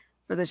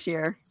for this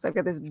year. So I've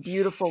got this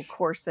beautiful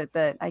corset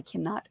that I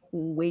cannot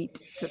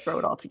wait to throw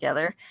it all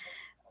together,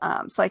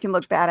 so I can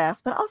look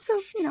badass, but also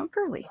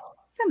girly,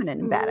 feminine,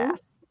 and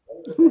badass.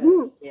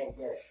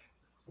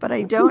 But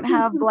I don't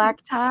have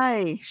black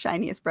tie,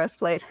 shiniest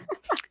breastplate.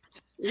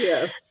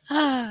 Yes.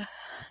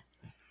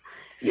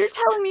 You're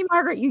telling me,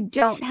 Margaret, you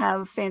don't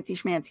have fancy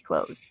schmancy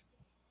clothes?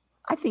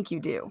 I think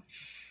you do.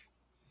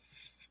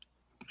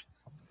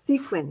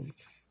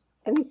 Sequins.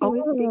 Anything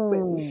with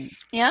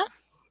sequins. Yeah.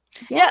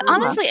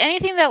 Honestly,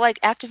 anything that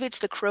activates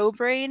the crow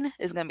brain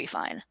is gonna be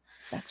fine.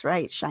 That's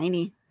right.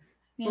 Shiny.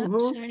 Yeah,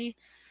 shiny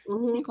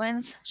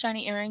sequins,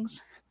 shiny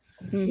earrings.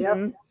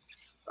 Yep.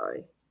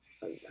 Sorry.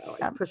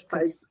 I pushed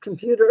my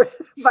computer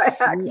by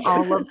accident. We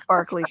all love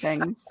sparkly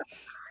things.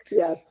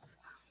 Yes.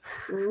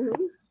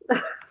 What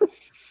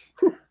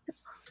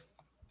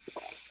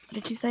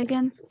did you say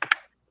again?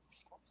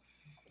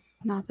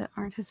 Not that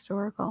aren't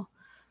historical.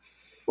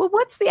 Well,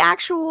 what's the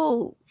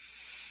actual?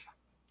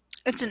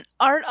 It's an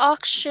art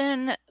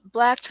auction,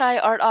 black tie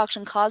art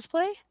auction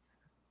cosplay.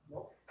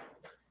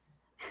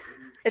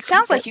 It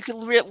sounds like you could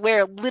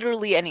wear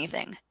literally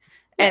anything,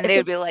 and they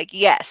would be like,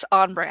 "Yes,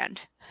 on brand."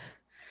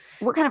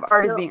 What kind of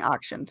art is being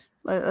auctioned?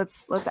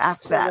 Let's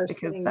ask that,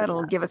 because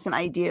that'll give us an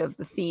idea of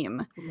the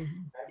theme.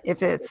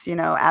 If it's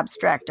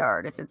abstract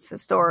art, if it's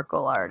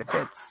historical art, if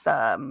it's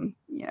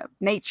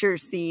nature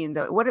scenes,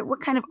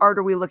 what kind of art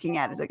are we looking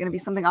at? Is it going to be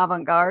something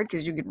avant-garde?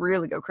 Because you could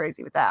really go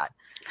crazy with that.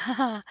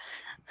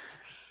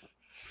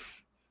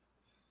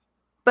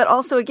 But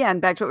also, again,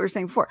 back to what we were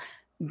saying before,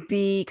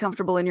 be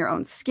comfortable in your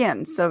own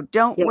skin. So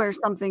don't wear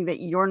something that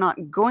you're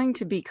not going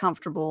to be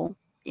comfortable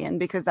in,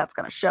 because that's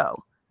going to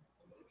show.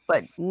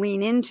 But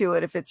lean into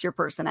it if it's your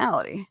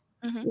personality.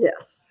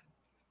 Yes.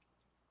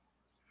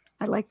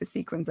 I like the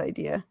sequins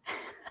idea.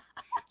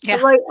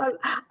 Yeah.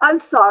 I'm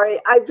sorry.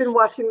 We've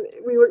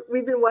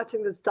been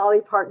watching this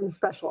Dolly Parton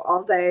special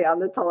all day on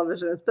the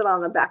television. It's been on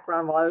the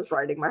background while I was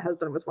writing. My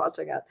husband was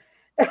watching it.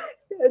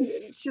 And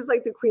she's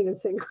like the queen of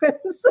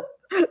sequins.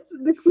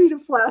 The queen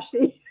of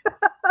flashy.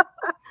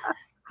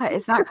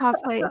 It's not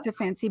cosplay. It's a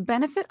fancy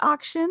benefit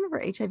auction for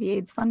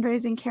HIV/AIDS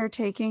fundraising,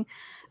 caretaking.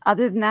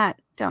 Other than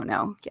that, don't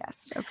know.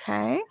 Guessed.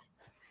 Okay.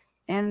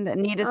 And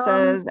Anita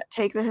says,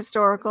 take the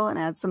historical and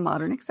add some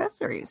modern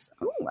accessories.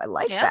 Oh, I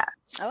like that.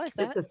 I like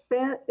that.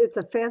 It's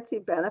a fancy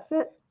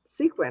benefit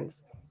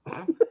sequins.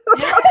 There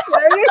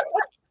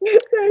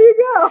you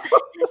go.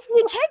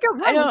 You can't go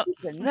wrong. I don't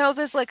know if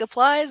this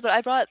applies, but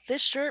I brought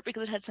this shirt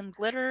because it had some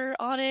glitter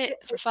on it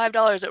for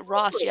 $5 at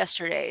Ross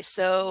yesterday.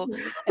 So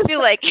I feel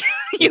like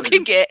you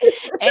can get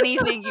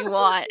anything you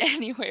want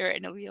anywhere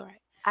and it'll be all right.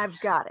 I've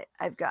got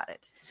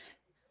it.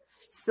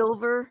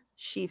 Silver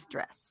sheath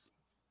dress.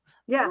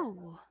 Yeah.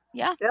 Ooh,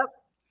 yeah. Yep.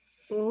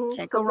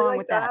 Can't go wrong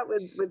with that.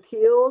 With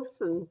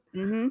heels,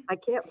 and I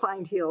can't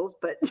find heels,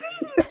 but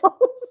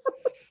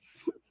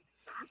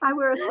I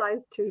wear a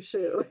size 2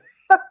 shoe.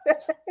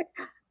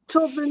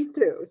 Children's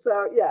too.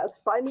 So yes,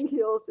 finding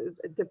heels is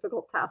a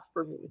difficult task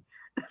for me.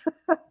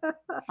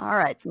 All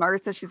right. So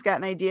Margaret says she's got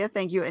an idea.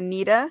 Thank you,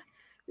 Anita,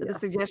 for the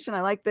suggestion.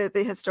 I like the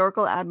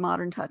historical, add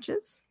modern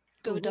touches.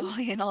 Go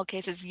Dolly in all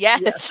cases.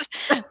 Yes.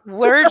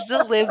 Words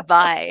to live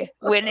by.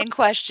 When in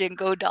question,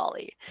 go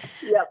Dolly.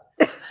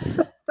 Yep.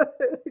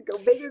 Go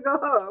big or go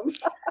home.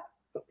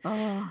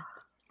 Oh.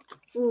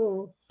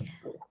 Mm.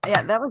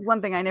 Yeah, that was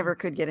one thing I never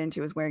could get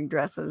into, is wearing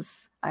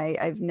dresses.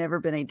 I've never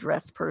been a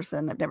dress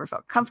person. I've never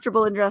felt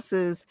comfortable in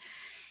dresses.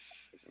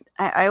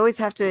 I always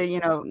have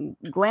to,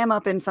 glam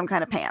up in some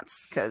kind of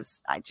pants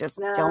because I just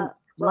don't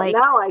Well, like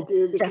now I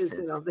do because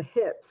dresses. the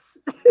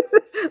hips.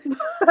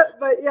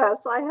 but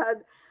yes, I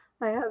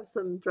have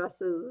some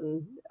dresses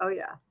and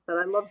that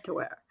I love to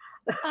wear.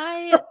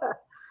 I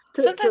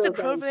sometimes the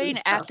events and propane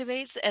stuff.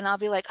 activates, and I'll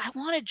be like, I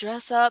want to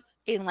dress up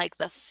in like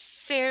the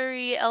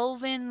fairy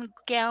elven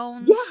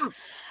gowns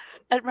Yes.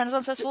 at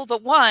Renaissance Festival.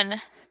 But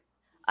one,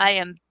 I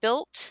am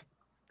built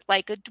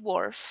like a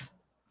dwarf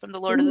from the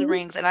Lord of the Mhm.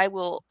 Rings, and I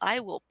will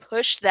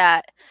push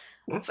that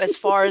as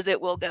far as it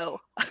will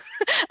go.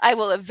 I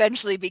will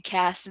eventually be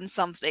cast in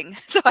something,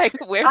 so I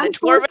can wear the I'm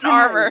dwarven 4'10".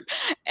 armor,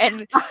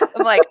 and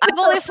I'm like, I'm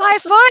only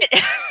 5 foot.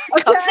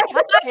 Come say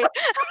hi.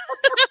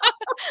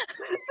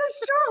 The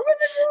short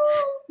women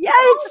rule.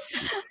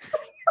 Yes.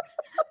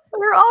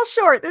 We're all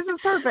short. This is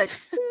perfect.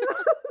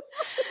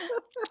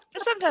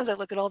 But sometimes I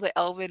look at all the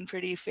elven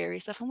pretty fairy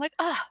stuff. I'm like,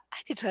 I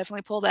could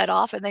definitely pull that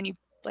off. And then you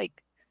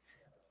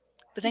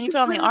but then you You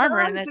put on the put it armor,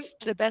 on, and that's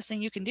the best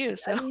thing you can do.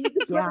 So I mean, you can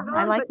put Yeah, it on,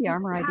 I like but the you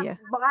armor have idea.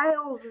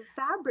 miles of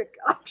fabric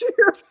under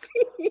your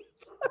feet.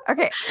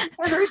 Okay,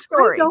 true I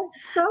story. don't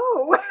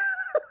sew.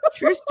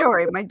 True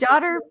story. My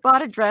daughter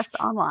bought a dress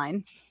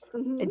online.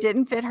 Mhm. It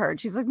didn't fit her.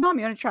 She's like, Mom,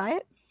 you want to try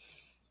it?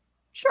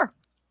 Sure.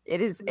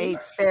 It is a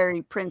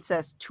fairy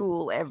princess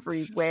tulle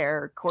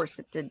everywhere,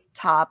 corseted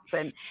top,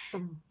 and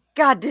Mhm.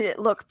 God, did it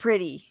look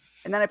pretty.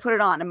 And then I put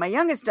it on. And my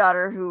youngest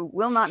daughter, who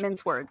will not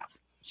mince words,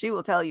 she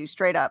will tell you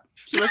straight up.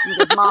 She looks and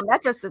goes, Mom,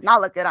 that just does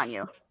not look good on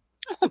you.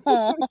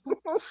 Okay.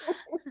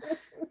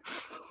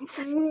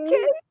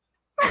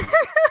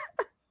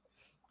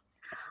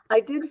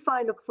 I did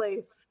find a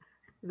place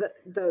that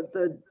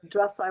the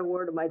dress I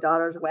wore to my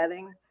daughter's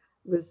wedding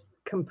was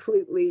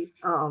completely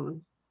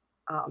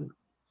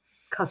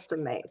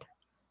custom made,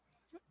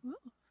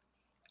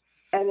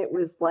 and it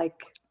was like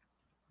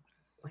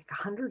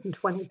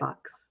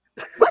 $120.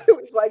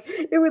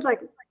 it was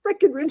like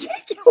freaking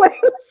ridiculous.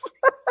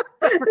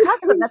 For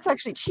custom, that's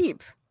actually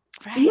cheap.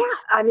 Right. Yeah,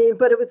 I mean,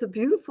 but it was a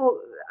beautiful,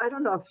 I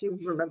don't know if you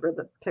remember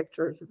the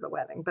pictures of the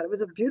wedding, but it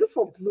was a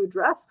beautiful blue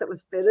dress that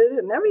was fitted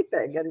and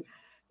everything. And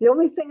the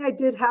only thing I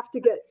did have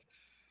to get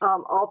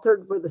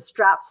altered were the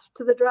straps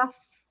to the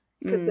dress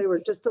because they were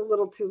just a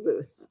little too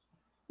loose.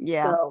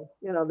 Yeah. So,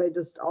 they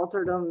just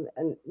altered them.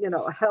 And,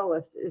 hell,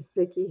 if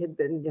Vicky had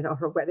been,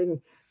 her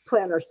wedding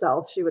planner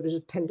self, she would have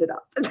just pinned it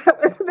up.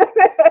 But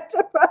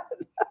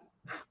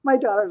my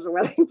daughter's a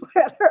wedding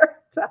planner,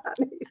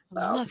 honey, so.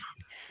 Love it.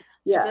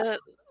 Yeah. For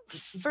the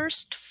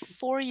first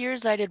 4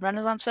 years that I did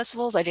Renaissance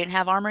festivals, I didn't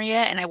have armor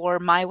yet, and I wore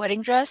my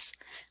wedding dress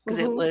because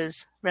it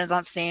was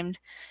Renaissance themed.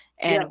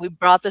 And we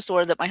brought the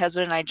sword that my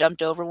husband and I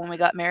jumped over when we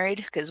got married,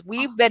 because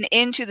we've been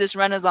into this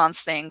Renaissance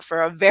thing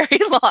for a very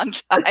long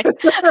time.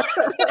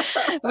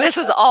 This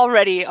was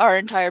already our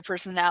entire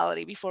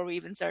personality before we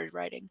even started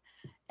writing.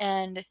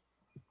 And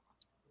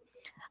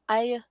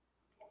I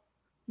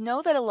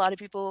know that a lot of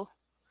people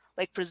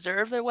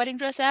preserve their wedding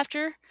dress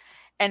after,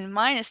 and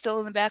mine is still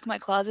in the back of my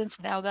closet.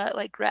 It's now got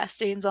grass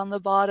stains on the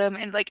bottom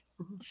and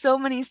so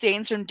many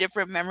stains from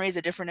different memories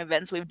of different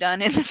events we've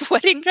done in this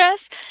wedding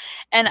dress,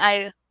 and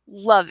I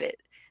love it.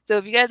 So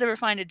if you guys ever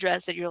find a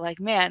dress that you're like,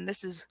 man,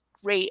 this is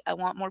great, I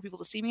want more people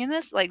to see me in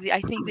this, I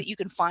think that you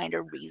can find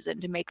a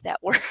reason to make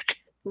that work.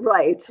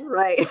 Right.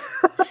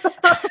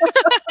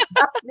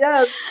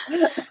 Yes.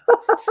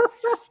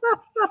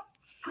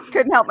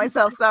 Couldn't help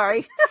myself,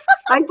 sorry.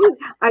 I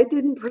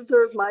didn't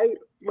preserve my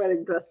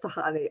wedding dress to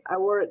Honey. I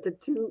wore it to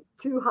two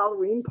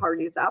Halloween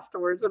parties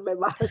afterwards and made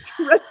my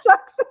husband red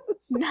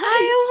tuxes.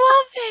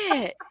 I love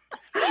it.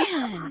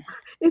 Man.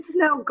 It's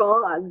now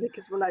gone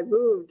because when I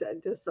moved, I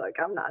just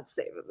I'm not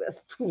saving this.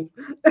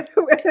 I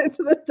went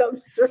into the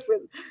dumpster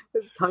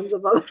with tons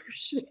of other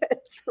shit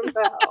from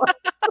the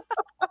house.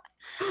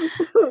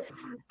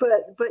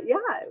 but yeah,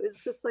 it was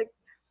just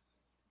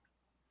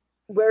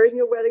wearing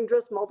your wedding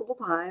dress multiple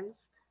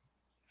times.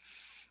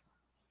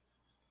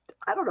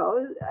 I don't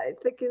know. I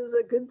think is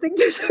a good thing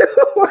to do.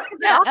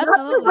 Yeah,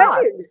 absolutely.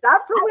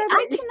 Not for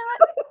women.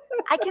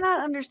 I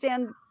cannot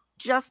understand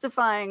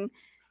justifying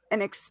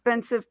an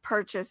expensive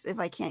purchase if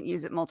I can't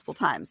use it multiple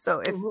times.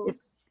 So if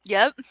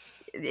Yep.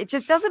 it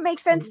just doesn't make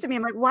sense to me.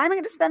 I'm like, why am I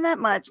going to spend that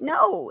much?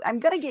 No, I'm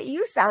going to get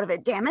use out of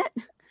it. Damn it.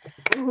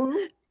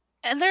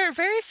 And there are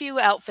very few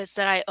outfits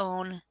that I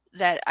own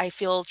that I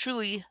feel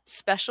truly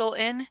special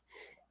in.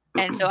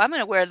 And so I'm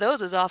going to wear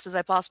those as often as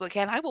I possibly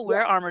can. I will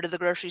wear armor to the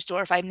grocery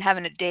store if I'm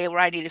having a day where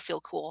I need to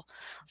feel cool.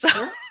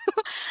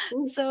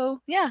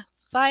 So yeah,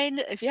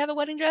 if you have a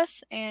wedding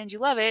dress and you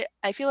love it,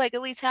 I feel like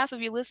at least half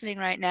of you listening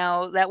right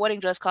now, that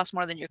wedding dress costs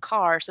more than your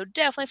car. So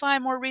definitely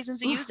find more reasons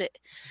to use it.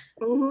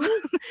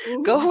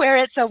 Go wear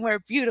it somewhere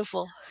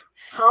beautiful.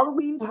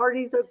 Halloween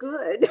parties are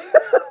good.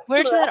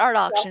 Wear it to that art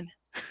auction.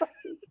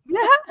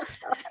 Yeah,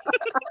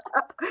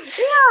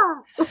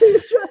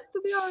 just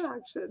to the art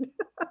auction.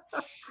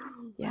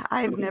 Yeah,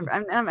 I've never.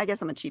 I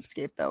guess I'm a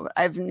cheapskate though. But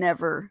I've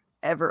never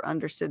ever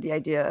understood the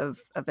idea of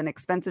an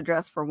expensive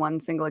dress for one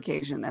single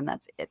occasion, and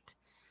that's it.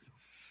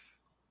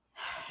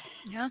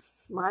 Yeah.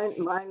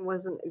 Mine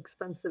wasn't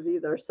expensive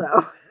either,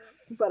 so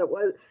but it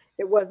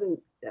was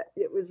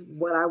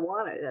what I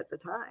wanted at the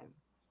time.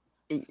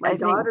 My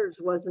daughter's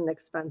wasn't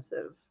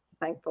expensive,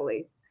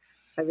 thankfully.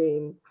 I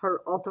mean,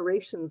 her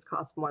alterations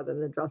cost more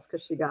than the dress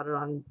because she got it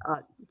on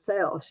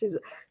sale.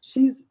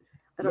 She's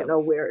I don't know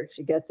where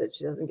she gets it.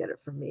 She doesn't get it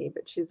from me,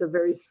 but she's a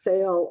very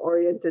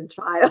sale-oriented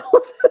child.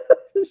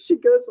 She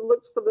goes and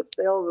looks for the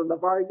sales and the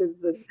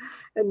bargains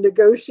and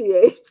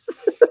negotiates.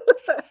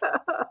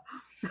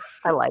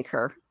 I like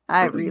her.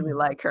 I really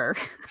like her.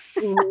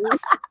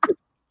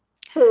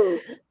 Who?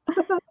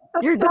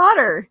 Your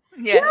daughter.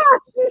 Yeah.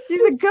 Yes,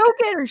 She's a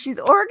go-getter. She's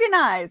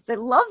organized. I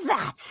love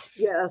that.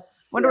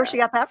 Yes. Wonder where she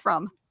got that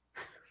from.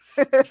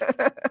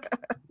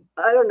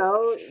 I don't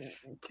know.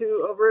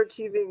 2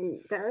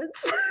 overachieving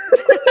parents.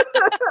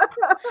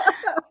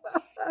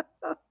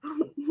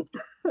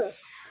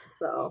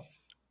 So,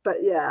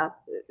 but yeah,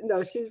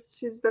 no,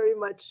 she's very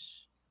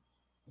much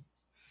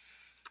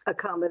a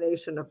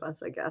combination of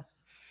us, I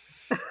guess.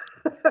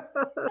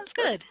 That's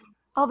good.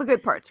 All the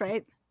good parts,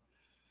 right?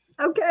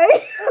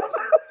 Okay.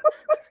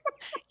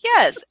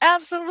 Yes,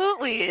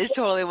 absolutely is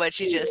totally what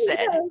she just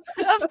said.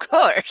 Of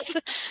course.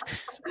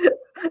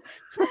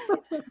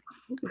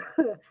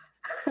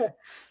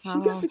 She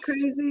got the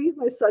crazy.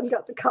 My son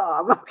got the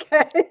calm.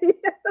 Okay.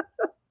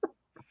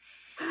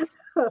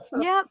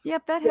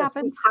 Yep, that Yes,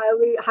 happens.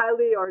 she's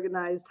highly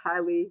organized,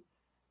 highly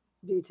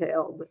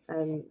detailed,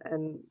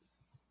 and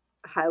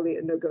highly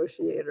a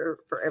negotiator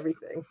for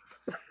everything.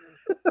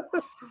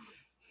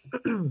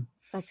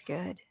 That's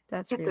good.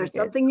 That's If really there's good.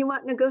 something you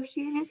want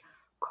negotiated,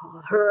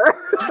 call her.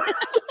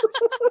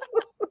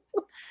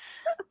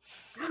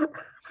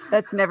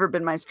 That's never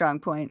been my strong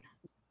point.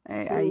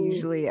 I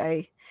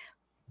usually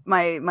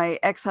my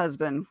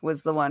ex-husband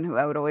was the one who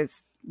I would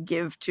always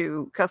give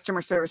to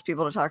customer service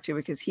people to talk to,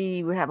 because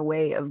he would have a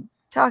way of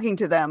talking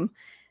to them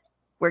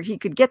where he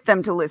could get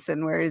them to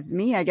listen. Whereas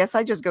me, I guess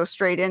I just go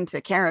straight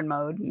into Karen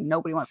mode.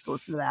 Nobody wants to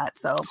listen to that.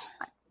 So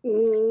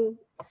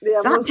Yeah,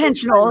 it's not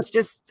intentional. It's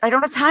just, I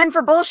don't have time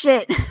for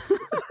bullshit.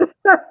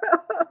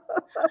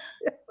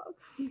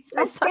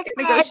 I suck at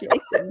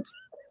negotiations.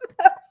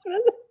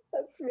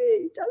 That's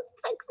me. Just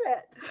fix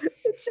it.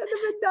 It should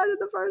have been done in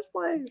the first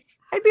place.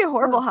 I'd be a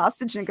horrible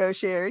hostage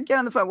negotiator. Get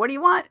on the phone. What do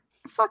you want?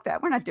 Fuck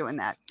that. We're not doing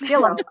that.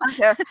 Kill him. I don't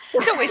care.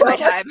 Don't waste my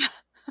time.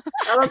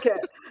 I don't care.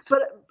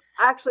 But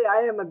actually, I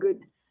am a good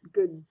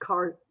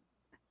car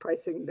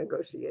pricing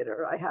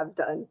negotiator. I have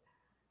done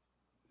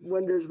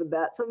wonders with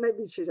that. So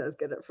maybe she does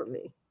get it from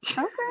me.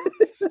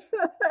 Okay.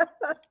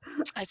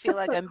 I feel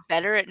like I'm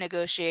better at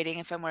negotiating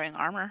if I'm wearing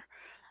armor.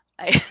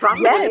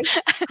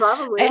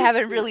 Probably. I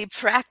haven't really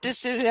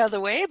practiced it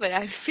another way, but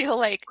I feel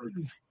like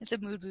it's a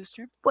mood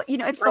booster. Well,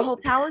 it's the whole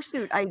power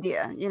suit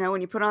idea. When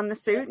you put on the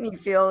suit and you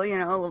feel, a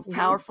little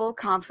powerful,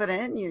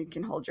 confident, you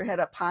can hold your head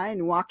up high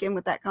and walk in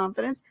with that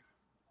confidence.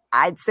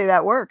 I'd say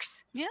that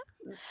works. Yeah.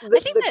 I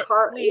think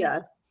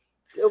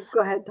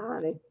go ahead,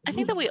 Tani. I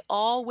think that we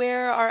all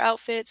wear our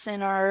outfits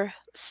and our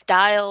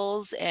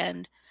styles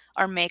and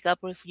our makeup,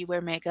 if you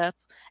wear makeup,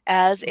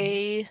 as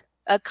a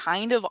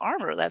kind of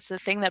armor. That's the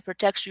thing that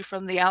protects you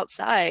from the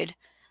outside.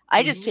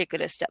 I just take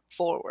it a step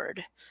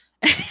forward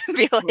and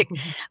be like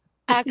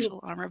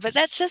actual armor. But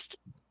that's just,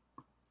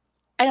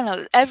 I don't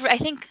know. I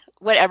think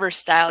whatever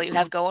style you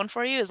have going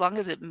for you, as long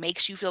as it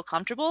makes you feel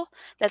comfortable,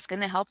 that's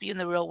going to help you in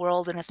the real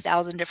world in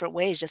 1,000 different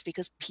ways, just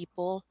because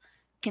people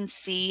can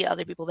see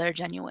other people that are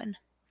genuine.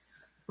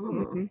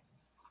 Mm-hmm.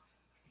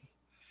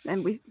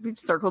 And we've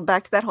circled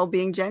back to that whole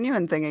being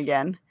genuine thing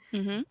again.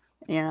 Mm-hmm.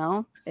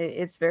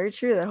 It's very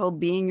true, that whole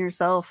being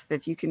yourself.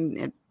 If you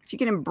can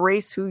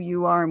embrace who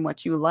you are and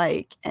what you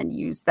like and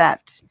use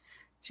that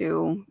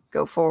to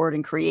go forward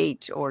and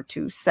create, or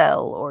to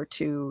sell, or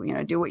to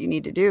do what you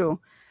need to do,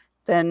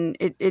 then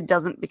it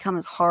doesn't become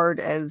as hard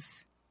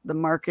as the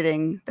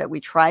marketing that we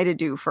try to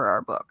do for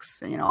our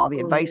books, all the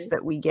advice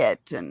that we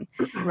get, and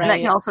that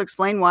can also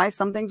explain why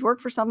some things work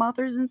for some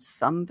authors and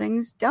some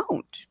things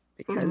don't,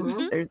 because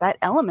there's that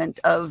element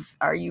of,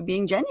 are you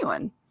being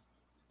genuine?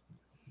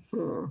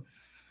 True.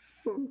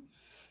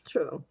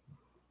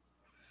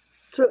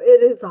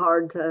 It is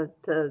hard to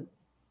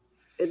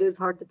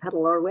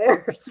peddle our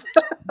wares,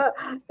 put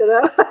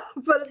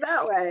it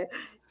that way.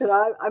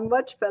 I'm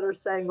much better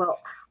saying, well,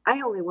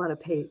 I only want to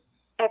pay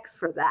X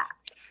for that,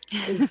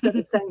 instead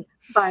of saying,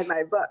 buy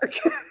my book.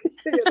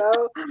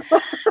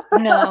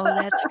 No,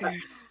 that's fair.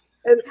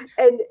 And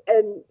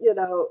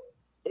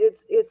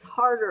it's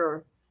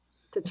harder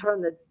to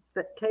turn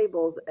the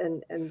tables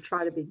and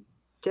try to be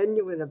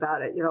genuine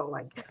about it,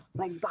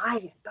 like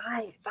buy it,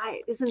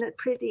 isn't it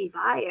pretty,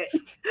 buy it.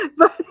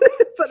 but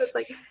it's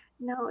like,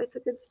 no, it's a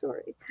good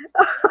story.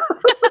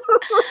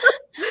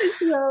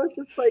 It's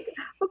just like,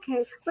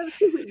 okay, let's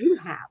see what you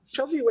have,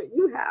 show me what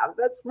you have,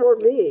 that's more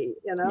me.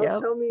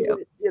 Show me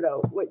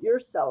what you're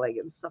selling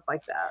and stuff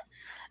like that.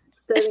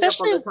 Standing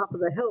Especially up on the top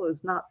of the hill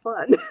is not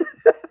fun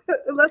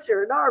unless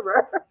you're an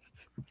armor.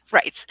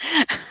 Right.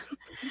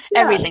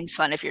 Everything's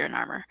fun if you're in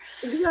armor.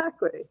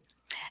 Exactly.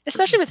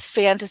 Especially with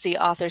fantasy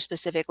authors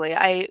specifically.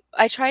 I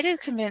try to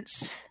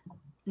convince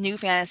new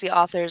fantasy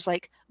authors,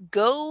 like,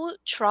 go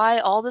try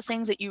all the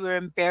things that you were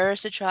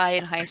embarrassed to try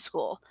in high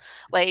school.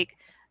 Like,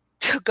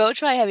 go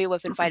try heavy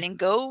weapon fighting.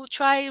 Go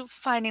try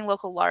finding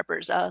local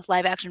LARPers,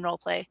 live action role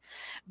play.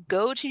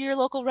 Go to your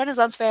local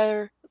Renaissance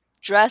fair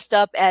dressed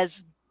up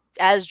as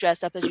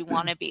dressed up as you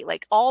want to be.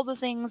 Like, all the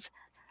things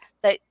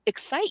that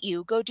excite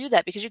you, go do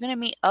that, because you're going to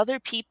meet other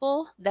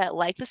people that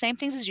like the same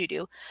things as you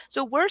do.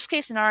 So worst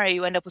case scenario,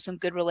 you end up with some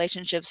good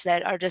relationships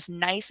that are just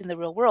nice in the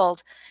real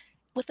world,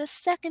 with a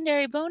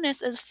secondary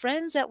bonus as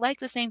friends that like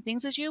the same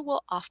things as you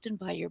will often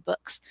buy your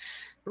books.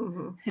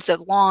 It's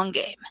a long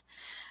game.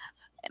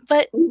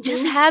 But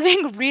just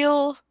having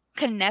real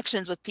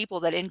connections with people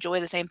that enjoy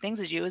the same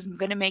things as you is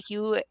going to make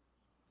you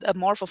a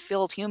more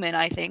fulfilled human,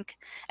 I think,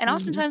 and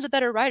oftentimes a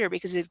better writer,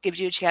 because it gives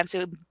you a chance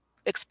to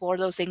explore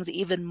those things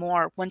even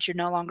more once you're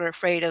no longer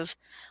afraid of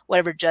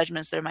whatever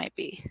judgments there might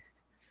be.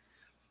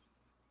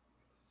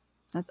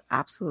 That's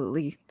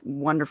absolutely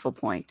wonderful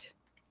point.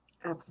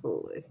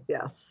 Absolutely.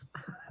 Yes.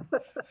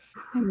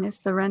 I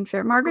miss the Ren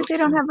Fair. Margaret, they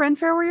don't have Ren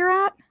Fair where you're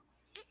at?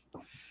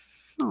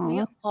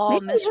 We Oh,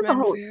 all miss it's a Ren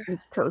whole Fair.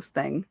 East Coast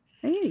thing.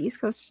 Maybe the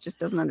East Coast just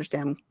doesn't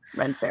understand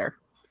Ren Fair.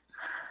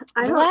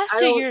 The last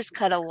 2 years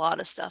cut a lot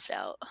of stuff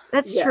out.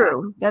 That's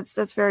true.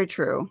 That's very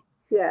true.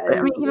 Yeah. But,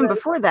 I mean, even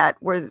before that,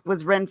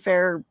 was Ren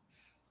Fair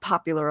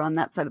popular on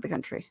that side of the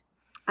country?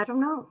 I don't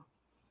know.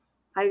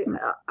 I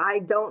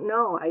don't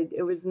know.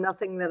 It was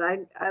nothing that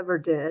I ever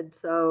did.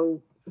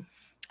 So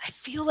I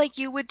feel like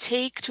you would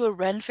take to a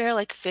Ren Fair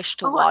like fish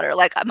to water.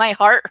 Like, my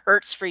heart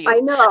hurts for you. I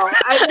know.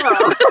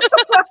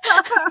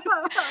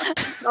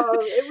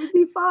 It would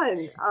be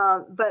fun.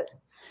 But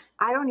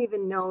I don't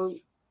even know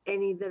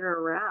any that are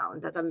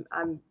around. And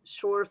I'm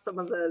sure some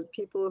of the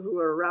people who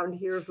are around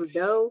here who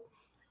know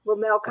will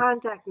now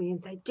contact me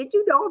and say, "Did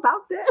you know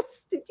about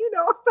this? Did you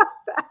know about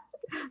that?"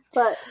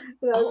 But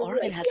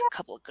Oregon has a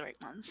couple of great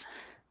ones.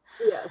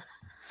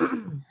 Yes.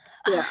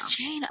 Yeah.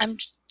 Jane, I'm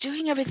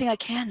doing everything I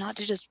can not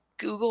to just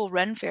Google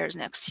Ren Fairs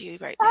next to you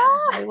right now.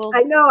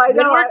 I know.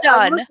 When we're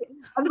done.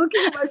 I'm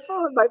looking at my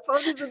phone. My phone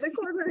is in the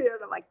corner here,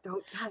 and I'm like,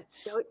 "Don't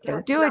touch, don't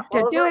do it,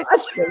 don't do it."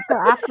 So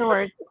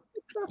afterwards.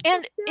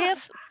 And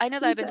if I know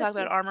that I've been talking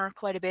about armor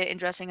quite a bit and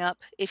dressing up,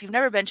 if you've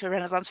never been to a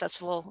Renaissance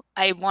festival,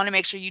 I want to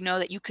make sure you know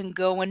that you can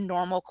go in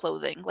normal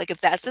clothing. Like,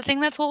 if that's the thing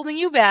that's holding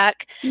you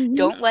back,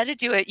 don't let it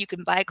do it. You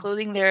can buy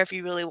clothing there if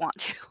you really want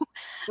to.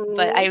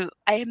 But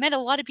I met a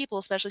lot of people,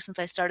 especially since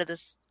I started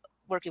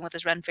working with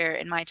this Ren Fair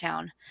in my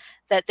town,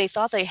 that they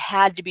thought they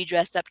had to be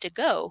dressed up to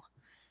go.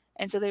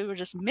 And so they were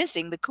just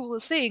missing the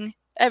coolest thing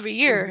every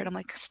year. And I'm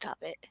like, stop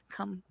it.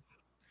 Come.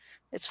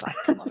 It's fine.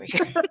 Come over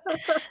here.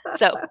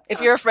 So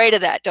if you're afraid of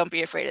that, don't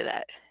be afraid of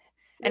that.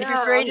 And if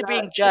you're afraid of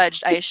being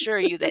judged, I assure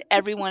you that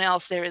everyone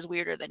else there is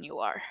weirder than you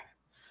are.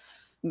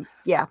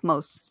 Yeah,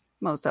 most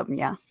of them,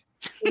 yeah.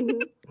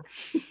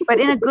 But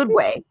in a good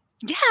way.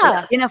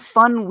 Yeah. In a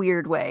fun,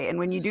 weird way. And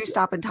when you do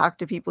stop and talk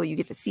to people, you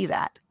get to see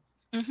that.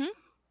 And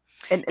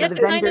the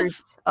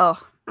vendors,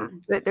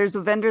 there's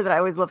a vendor that I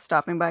always love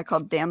stopping by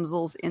called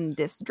Damsels in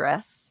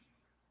Distress.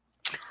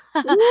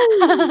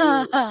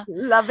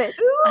 Love it.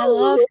 I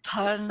love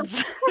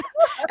puns.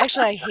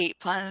 Actually, I hate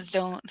puns.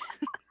 Don't.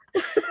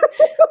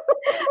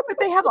 But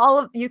they have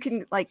you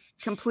can like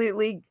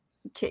completely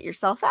kit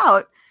yourself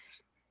out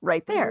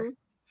right there.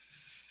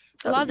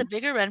 So a lot of the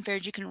bigger Ren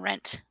Fairs, you can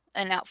rent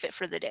an outfit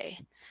for the day.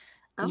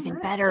 Even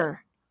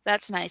better. So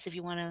that's nice if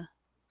you want to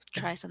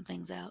try some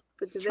things out.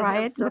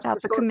 Try it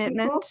without the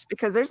commitment,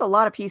 because there's a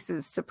lot of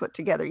pieces to put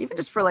together, even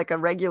just for like a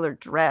regular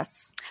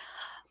dress.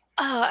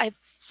 I've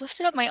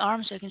lifted up my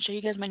arm so I can show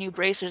you guys my new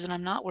bracers, and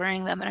I'm not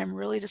wearing them, and I'm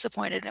really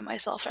disappointed in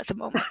myself at the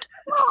moment.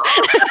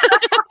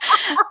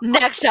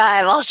 Next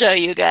time I'll show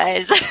you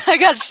guys. I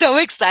got so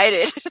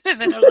excited,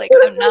 and then I was like,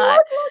 I'm not.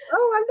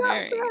 Oh, I'm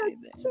not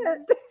dressed.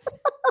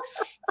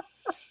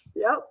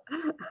 Yep.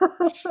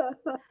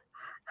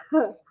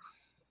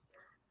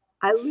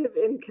 I live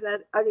in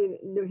Connecticut. I mean,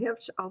 New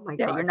Hampshire. Oh my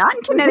God! Yeah, you're not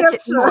in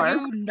Connecticut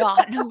anymore. Do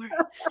not know where.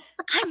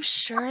 I'm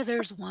sure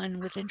there's one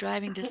within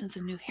driving distance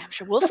of New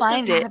Hampshire. We'll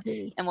find it,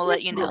 and we'll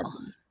let you know.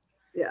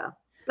 Yeah,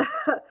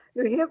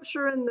 New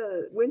Hampshire in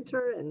the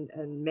winter and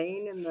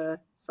Maine in the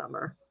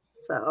summer.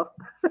 So.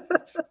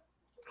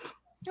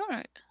 All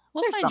right,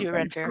 we'll find you a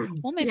Ren Fair.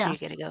 We'll make sure you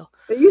get to go.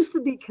 It used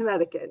to be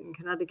Connecticut. In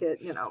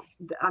Connecticut,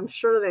 I'm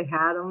sure they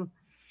had them.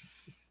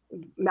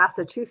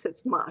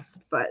 Massachusetts must,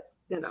 but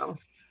who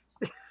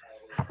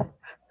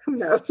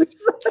knows?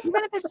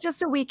 Even if it's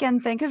just a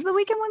weekend thing, because the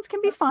weekend ones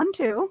can be fun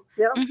too.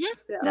 Yeah.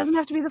 It doesn't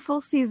have to be the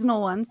full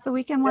seasonal ones. The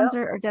weekend ones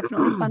are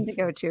definitely fun to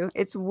go to.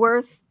 It's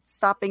worth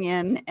stopping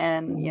in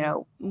and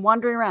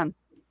wandering around.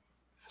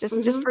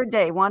 Just for a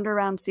day, wander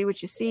around, see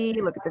what you see,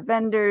 look at the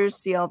vendors,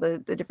 see all the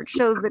different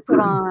shows they put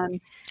on.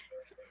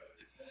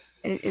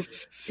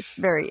 It's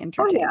very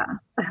entertaining.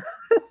 Oh,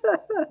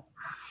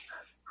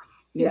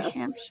 yeah. New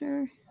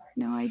Hampshire,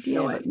 no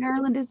idea. But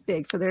Maryland is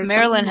big, so there's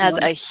Maryland has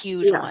a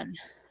huge one.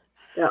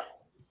 Yeah,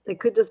 it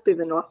could just be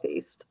the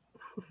Northeast.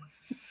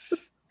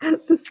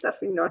 The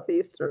stuffy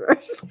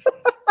Northeasterners.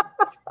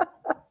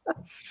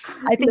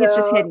 I think it's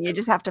just No. hidden. You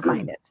just have to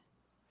find it.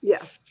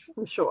 Yes,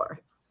 I'm sure.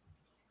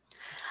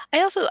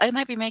 I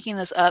might be making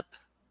this up,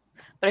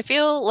 but I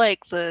feel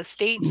like the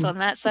states on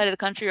that side of the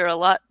country are a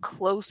lot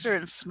closer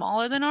and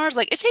smaller than ours.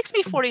 Like, it takes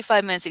me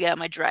 45 minutes to get out of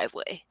my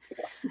driveway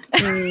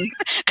Mm,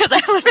 because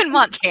I live in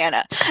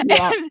Montana.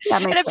 yeah, and,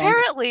 that and makes sense.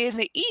 apparently in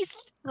the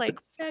east, like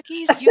back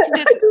east, you can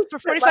Just just for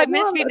spit my 45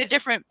 minutes be in vomit. a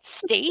different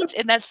state,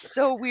 and that's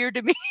so weird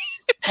to me.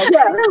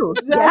 Yeah, True.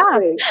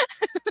 exactly.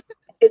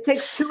 It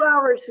takes 2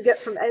 hours to get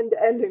from end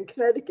to end in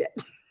Connecticut.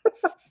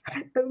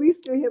 At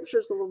least New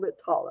Hampshire's a little bit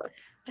taller.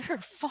 There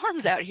are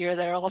farms out here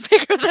that are all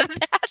bigger than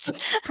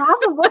that.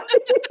 Probably.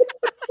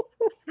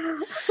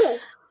 Oh,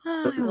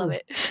 I love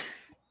it.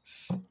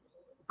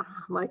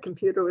 My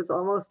computer was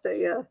almost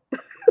a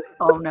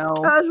Oh no.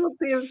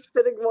 casualty of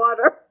spitting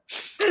water.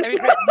 I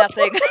regret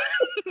nothing.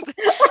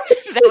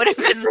 That would have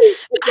been the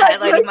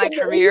highlight of my It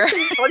took career.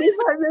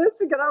 45 minutes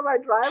to get out of my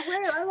driveway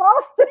and I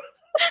lost it.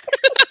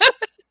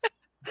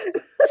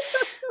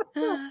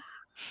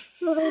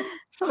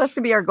 Well, that's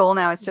gonna be our goal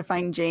now, is to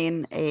find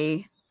Jane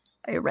a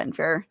Ren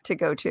Fair to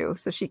go to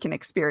so she can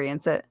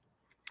experience it.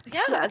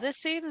 Yeah, Yeah. this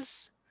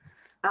seems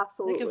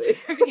Absolutely. like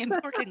a very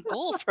important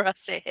goal for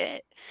us to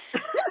hit.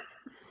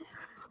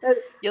 And,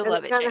 You'll and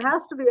love it it, kind of Jane.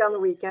 has to be on the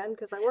weekend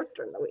because I work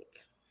during the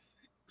week.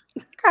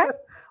 Okay.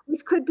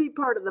 Which could be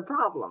part of the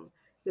problem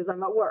because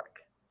I'm at work.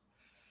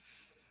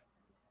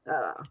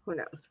 Who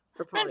knows?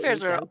 They're Ren probably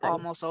fairs are weekend things.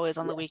 almost always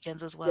on the Yeah.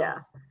 weekends as well. Yeah.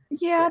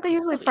 Yeah, they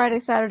usually Friday,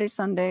 Saturday,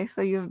 Sunday.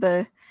 So you have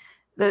the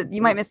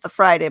you might miss the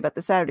Friday, but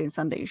the Saturday and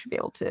Sunday you should be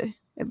able to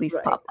at least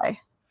Right. pop by.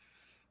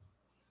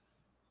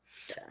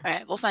 All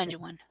right, we'll find you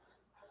one.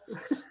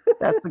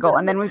 That's the goal.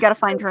 And then we've got to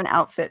find her an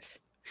outfit.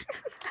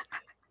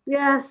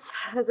 Yes,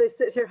 as I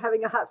sit here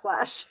having a hot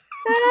flash.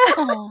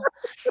 Oh,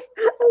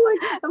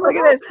 I'm Look like,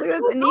 at this. Look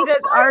at this.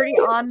 Anita's already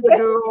on the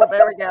Google.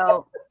 There we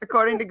go.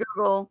 According to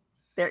Google,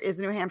 there is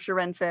a New Hampshire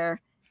Ren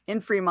Fair in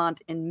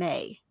Fremont in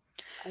May.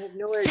 I have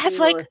no idea That's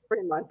where like-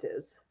 Fremont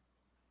is.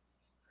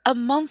 a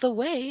month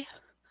away.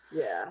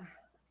 Yeah.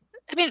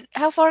 I mean,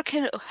 how far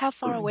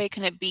away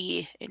can it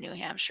be in New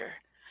Hampshire?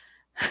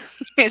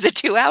 Is it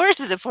 2 hours?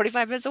 Is it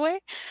 45 minutes away?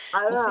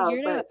 I don't We'll know.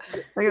 figure it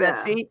but Look at that.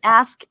 yeah. See?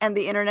 Ask and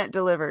the internet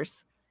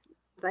delivers.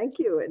 Thank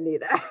you,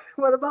 Anita.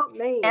 What about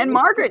Maine? And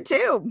Margaret,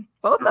 too.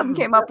 Both of them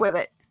came up with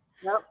it.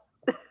 Yep.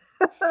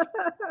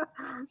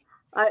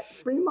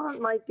 Fremont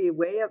might be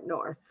way up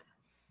north.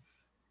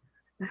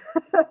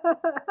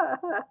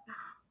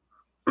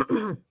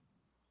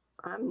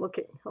 I'm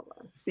looking. Hold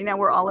on. See, now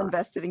we're all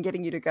invested in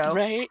getting you to go.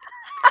 Right?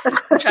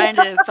 I'm trying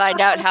to find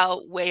out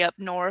how way up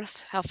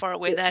north, how far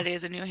away that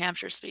is in New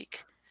Hampshire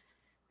speak.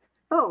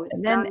 Oh, it's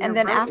And down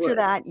then near after Brentwood.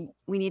 that,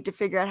 we need to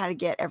figure out how to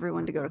get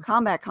everyone to go to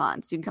Combat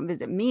Con so you can come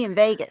visit me in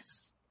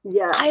Vegas.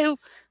 Yes. I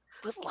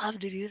would love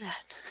to do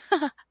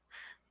that.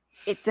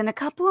 It's in a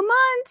couple of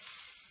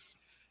months.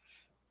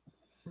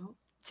 Oh,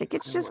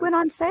 Tickets I just went.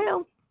 went on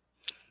sale.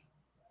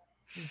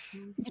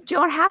 Mhm. You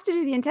don't have to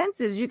do the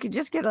intensives. You could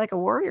just get like a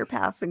warrior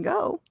pass and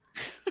go.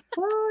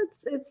 Well,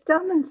 it's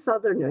down in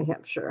southern New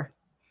Hampshire.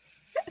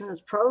 And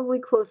it's probably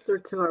closer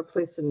to our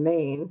place in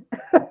Maine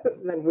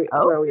than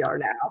Oh. where we are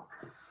now.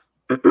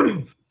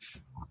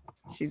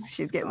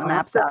 She's getting So the I have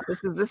maps to- out.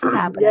 This is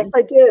happening. Yes,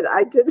 I did.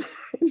 I did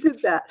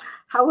that.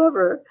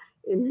 However,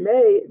 in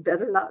May, it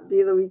better not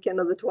be the weekend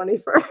of the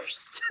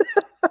 21st.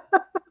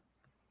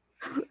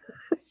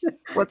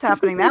 What's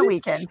happening that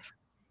weekend?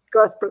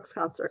 Garth Brooks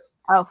concert.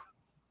 Oh,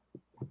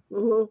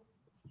 Hmm.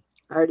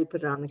 I already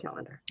put it on the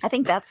calendar. I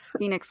think that's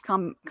Phoenix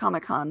Comic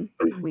Con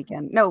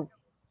weekend. No,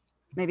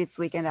 maybe it's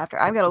the weekend after.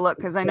 I've got to look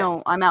because I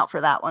know I'm out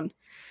for that one.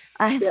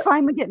 I'm Yep.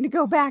 finally getting to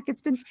go back.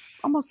 It's been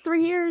almost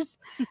 3 years.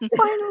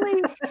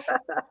 Finally.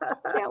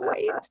 Can't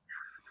wait.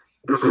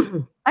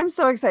 I'm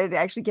so excited to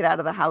actually get out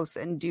of the house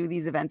and do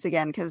these events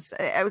again because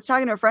I was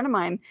talking to a friend of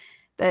mine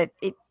that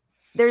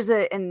there's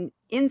an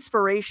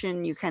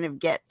inspiration you kind of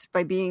get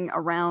by being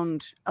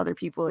around other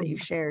people that you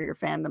share your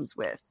fandoms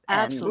with. And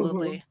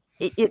Absolutely.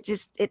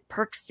 it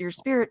perks your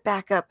spirit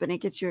back up and it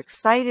gets you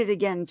excited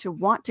again to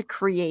want to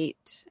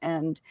create.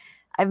 And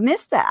I've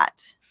missed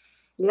that.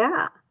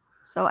 Yeah.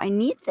 So I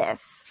need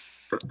this.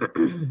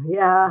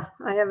 Yeah.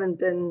 I haven't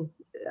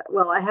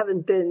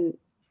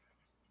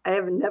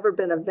never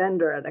been a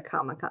vendor at a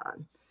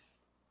Comic-Con.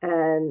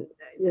 And,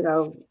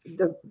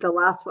 the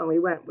last one we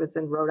went was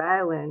in Rhode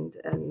Island.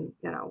 And,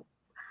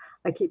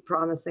 I keep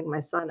promising my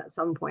son at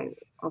some point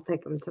I'll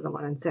take him to the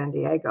one in San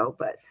Diego,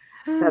 but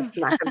that's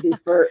not going to be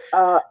for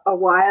a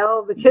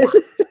while because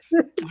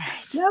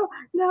Right.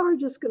 now we're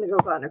just going to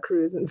go on a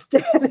cruise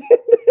instead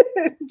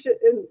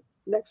in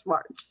next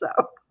March. So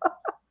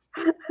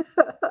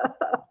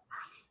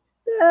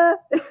yeah.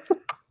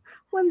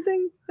 One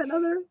thing,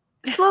 another.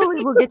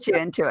 Slowly we'll get you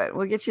into it.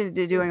 We'll get you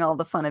to doing all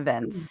the fun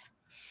events.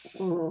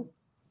 Mhm.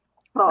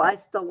 Well, I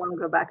still want to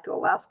go back to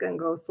Alaska and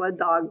go sled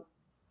dog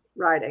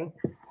riding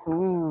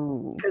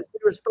Ooh. because we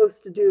were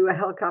supposed to do a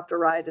helicopter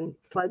ride and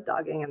sled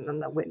dogging, and then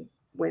the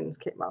winds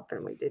came up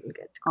and we didn't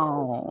get to go.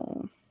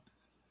 Oh.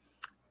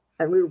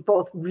 And we were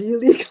both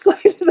really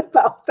excited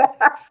about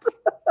that.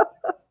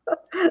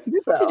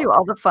 You get to do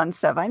all the fun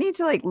stuff. I need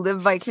to like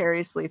live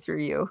vicariously through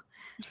you.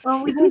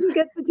 Well, we didn't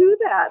get to do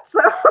that.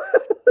 So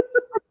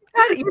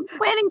You're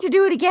planning to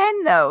do it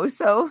again though.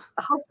 So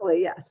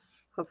hopefully,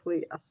 yes.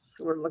 Hopefully, yes.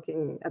 We're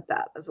looking at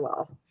that as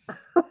well.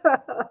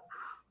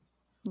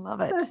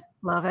 love it.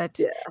 Love it.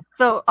 Yeah.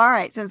 So, all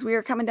right, since we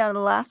are coming down to the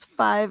last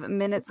 5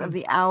 minutes of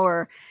the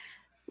hour,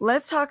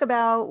 let's talk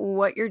about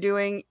what you're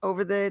doing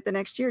over the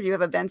next year. Do you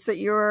have events that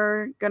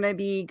you're going to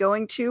be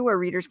going to where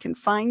readers can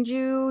find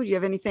you? Do you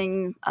have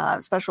anything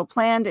special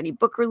planned? Any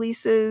book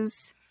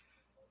releases?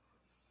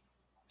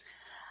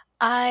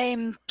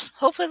 I'm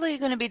hopefully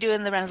going to be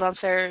doing the Renaissance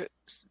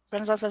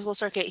Festival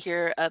circuit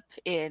here up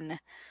in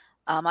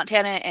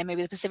Montana and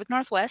maybe the Pacific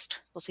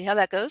Northwest. We'll see how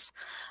that goes.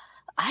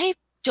 I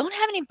don't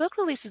have any book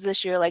releases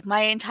this year. Like,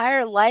 my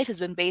entire life has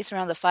been based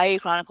around the Fiery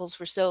Chronicles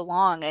for so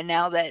long, and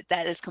now that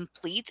that is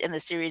complete and the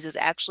series is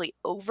actually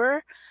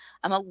over,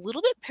 I'm a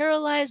little bit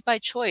paralyzed by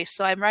choice.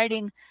 So I'm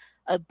writing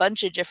a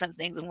bunch of different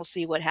things, and we'll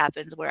see what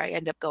happens where I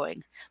end up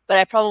going. But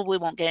I probably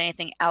won't get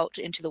anything out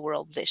into the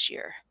world this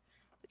year.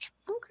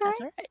 Okay.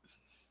 That's all right.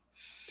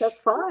 That's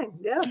fine.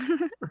 Yeah.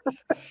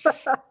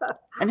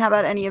 And how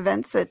about any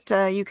events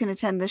that you can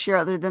attend this year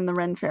other than the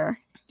Ren Fair?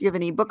 Do you have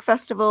any book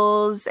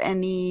festivals?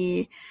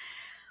 Any,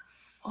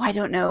 I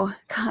don't know,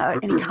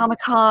 any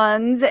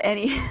Comic-Cons?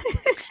 Any?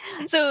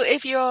 So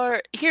if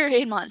you're here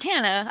in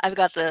Montana, I've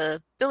got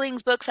the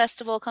Billings Book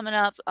Festival coming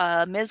up.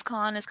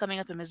 MizCon is coming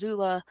up in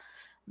Missoula.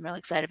 I'm really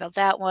excited about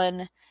that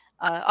one.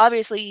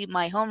 Obviously,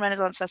 my home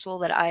Renaissance Festival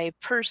that I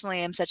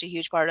personally am such a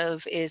huge part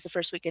of is the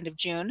first weekend of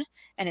June,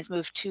 and it's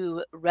moved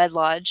to Red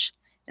Lodge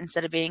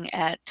instead of being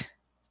at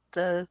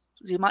the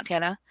Zoo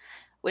Montana,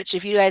 which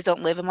if you guys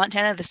don't live in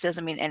Montana, this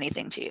doesn't mean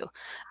anything to you.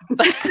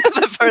 But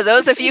for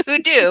those of you who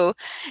do,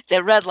 it's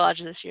at Red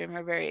Lodge this year, and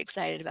we're very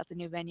excited about the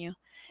new venue.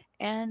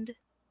 And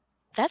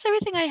that's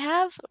everything I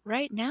have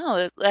right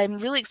now. I'm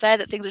really excited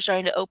that things are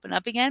starting to open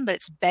up again, but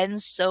it's been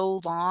so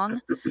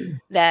long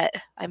that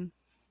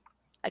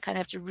I kind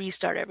of have to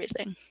restart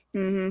everything.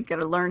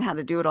 Got to learn how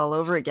to do it all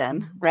over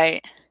again.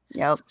 Right.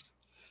 Yep.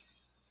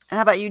 And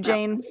how about you,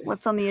 Jane?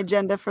 What's on the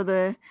agenda for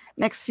the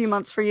next few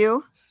months for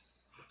you?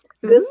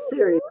 This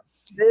series,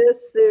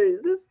 this is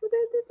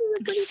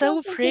a pretty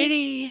So topic.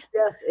 pretty.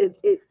 Yes,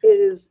 it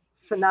is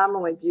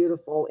phenomenally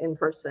beautiful in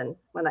person.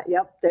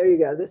 Yep, there you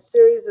go. This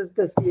series is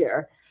this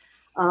year.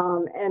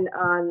 And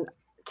on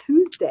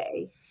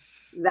Tuesday,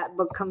 that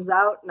book comes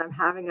out, and I'm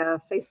having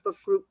a Facebook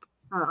group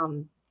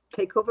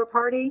takeover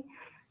party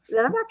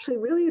that I'm actually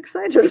really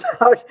excited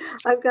about.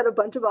 I've got a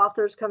bunch of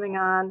authors coming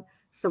on,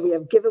 so we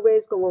have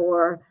giveaways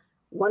galore.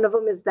 One of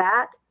them is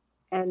that,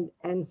 and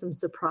some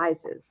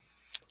surprises.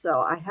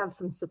 So I have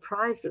some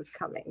surprises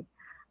coming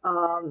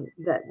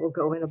that will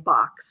go in a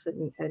box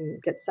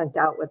and get sent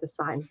out with a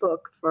signed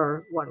book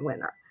for one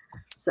winner.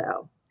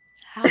 So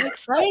how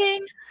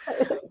exciting.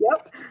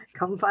 Yep,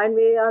 come find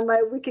me on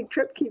my Wicked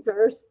Crypt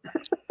Keepers.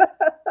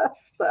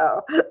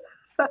 So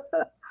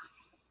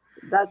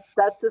that's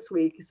this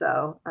week.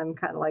 So I'm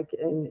kind of like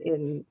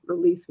in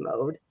release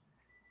mode,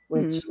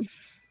 which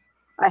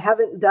I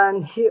haven't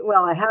done.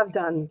 Well, I have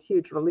done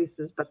huge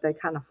releases, but they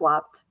kind of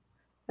flopped.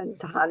 And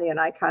Tahani and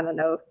I kind of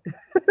know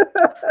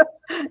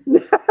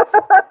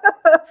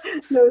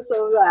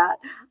some of that.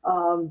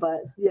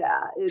 But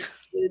yeah,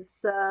 it's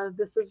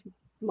this is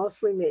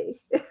mostly me.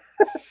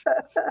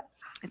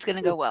 It's going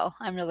to go well.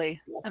 I'm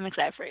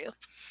excited for you.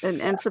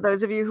 And for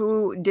those of you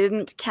who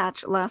didn't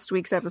catch last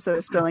week's episode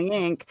of Spilling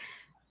Ink,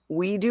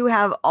 we do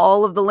have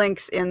all of the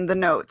links in the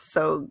notes.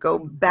 So go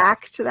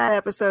back to that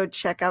episode,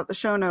 check out the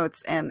show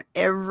notes, and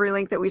every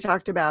link that we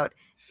talked about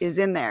is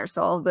in there.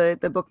 So all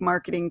the book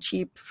marketing,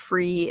 cheap,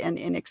 free, and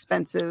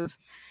inexpensive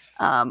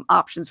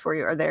options for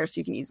you are there, so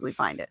you can easily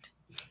find it.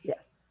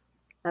 Yes.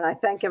 And I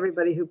thank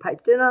everybody who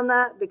piped in on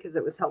that because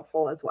it was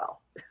helpful as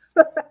well.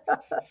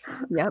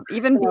 Yep.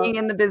 Even being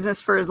in the business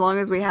for as long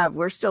as we have,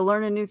 we're still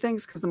learning new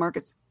things because the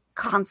market's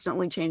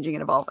constantly changing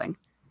and evolving.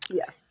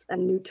 Yes.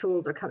 And new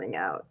tools are coming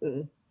out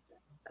and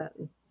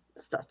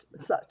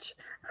such.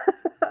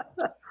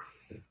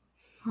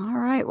 All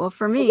right. Well,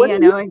 for me, I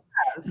know I'm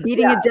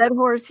beating a dead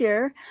horse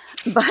here,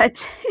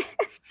 but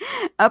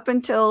up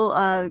until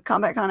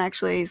CombatCon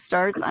actually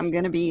starts, I'm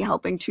going to be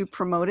helping to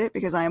promote it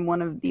because I am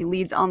one of the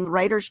leads on the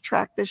writers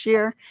track this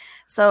year.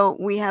 So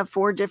we have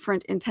 4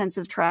 different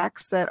intensive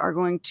tracks that are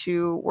going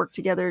to work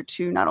together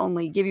to not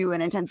only give you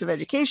an intensive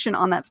education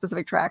on that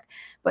specific track,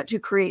 but to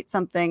create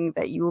something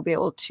that you will be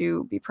able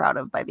to be proud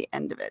of by the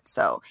end of it.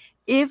 So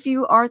if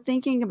you are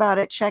thinking about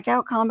it, check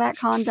out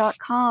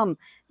combatcon.com.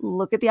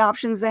 Look at the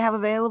options they have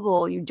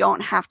available. You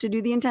don't have to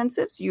do the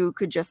intensives. You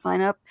could just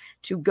sign up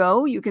to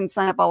go. You can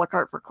sign up a la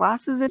carte for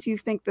classes if you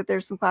think that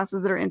there's some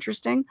classes that are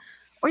interesting,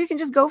 or you can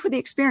just go for the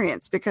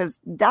experience because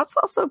that's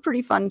also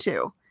pretty fun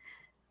too.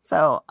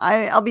 So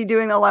I'll be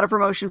doing a lot of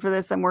promotion for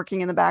this. I'm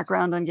working in the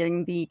background on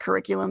getting the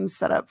curriculum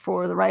set up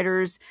for the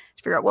writers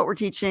to figure out what we're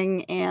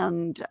teaching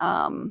and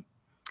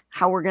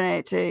how we're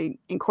going to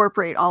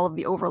incorporate all of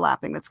the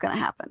overlapping that's going to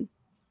happen.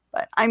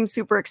 But I'm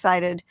super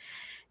excited.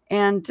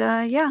 And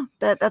yeah,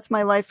 that's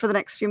my life for the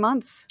next few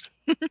months.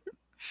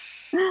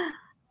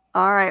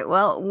 All right.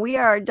 Well, we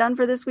are done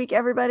for this week,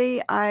 everybody.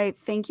 I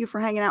thank you for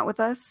hanging out with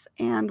us,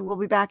 and we'll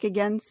be back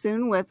again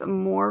soon with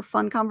more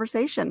fun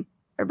conversation.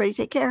 Everybody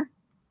take care.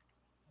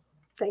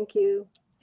 Thank you.